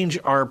change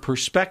our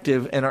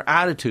perspective and our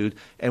attitude,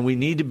 and we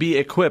need to be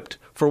equipped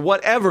for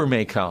whatever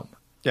may come.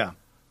 Yeah.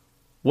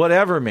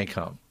 Whatever may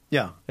come.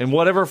 Yeah. In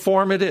whatever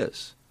form it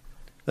is.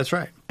 That's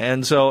right.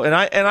 And so, and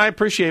I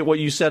appreciate what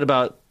you said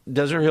about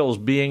Desert Hills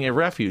being a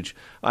refuge.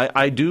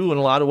 I do, in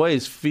a lot of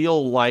ways,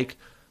 feel like,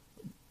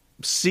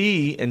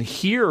 see and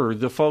hear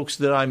the folks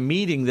that I'm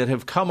meeting that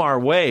have come our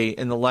way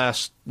in the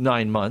last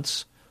 9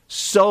 months,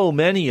 so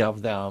many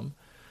of them,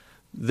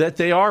 that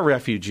they are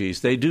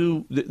refugees.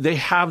 They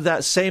have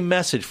that same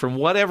message from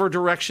whatever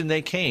direction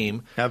they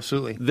came.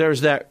 Absolutely.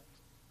 There's that,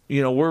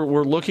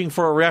 we're looking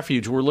for a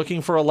refuge. We're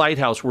looking for a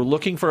lighthouse. We're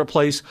looking for a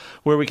place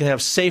where we can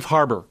have safe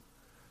harbor.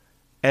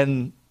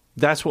 And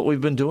that's what we've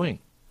been doing.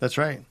 That's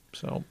right.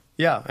 So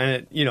yeah,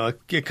 and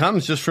it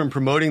comes just from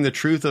promoting the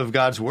truth of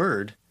God's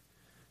word,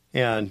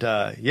 and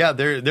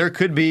there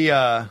could be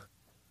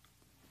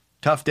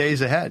tough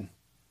days ahead,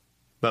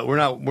 but we're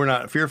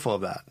not fearful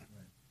of that.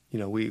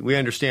 We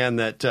understand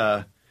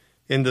that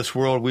in this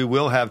world we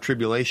will have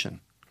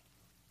tribulation,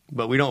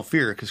 but we don't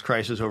fear because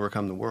Christ has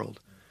overcome the world.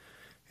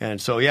 And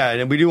so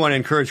and we do want to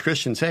encourage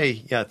Christians. Hey,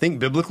 think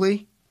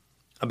biblically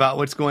about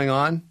what's going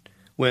on.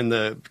 When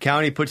the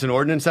county puts an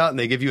ordinance out and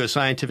they give you a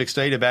scientific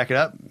study to back it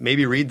up,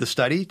 maybe read the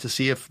study to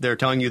see if they're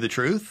telling you the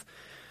truth.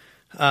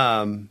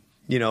 But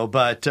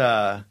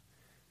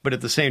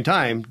at the same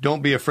time,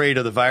 don't be afraid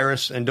of the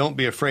virus and don't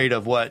be afraid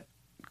of what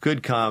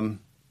could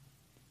come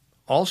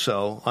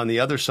also on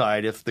the other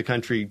side if the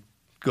country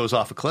goes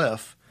off a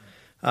cliff.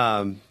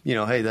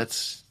 Hey,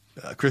 that's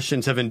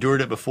Christians have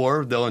endured it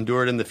before. They'll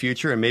endure it in the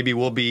future, and maybe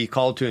we'll be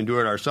called to endure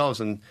it ourselves,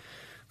 and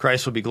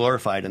Christ will be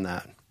glorified in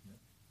that.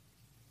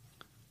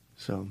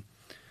 So,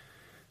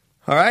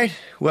 all right.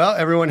 Well,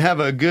 everyone have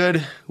a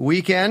good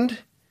weekend,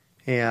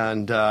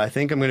 and I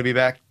think I'm going to be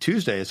back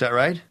Tuesday. Is that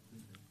right?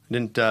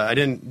 I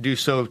didn't do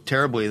so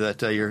terribly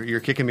that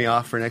you're kicking me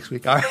off for next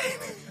week. All right.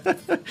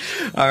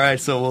 All right.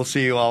 So we'll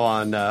see you all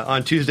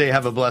on Tuesday.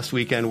 Have a blessed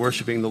weekend,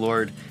 worshiping the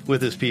Lord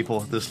with His people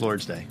this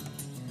Lord's Day.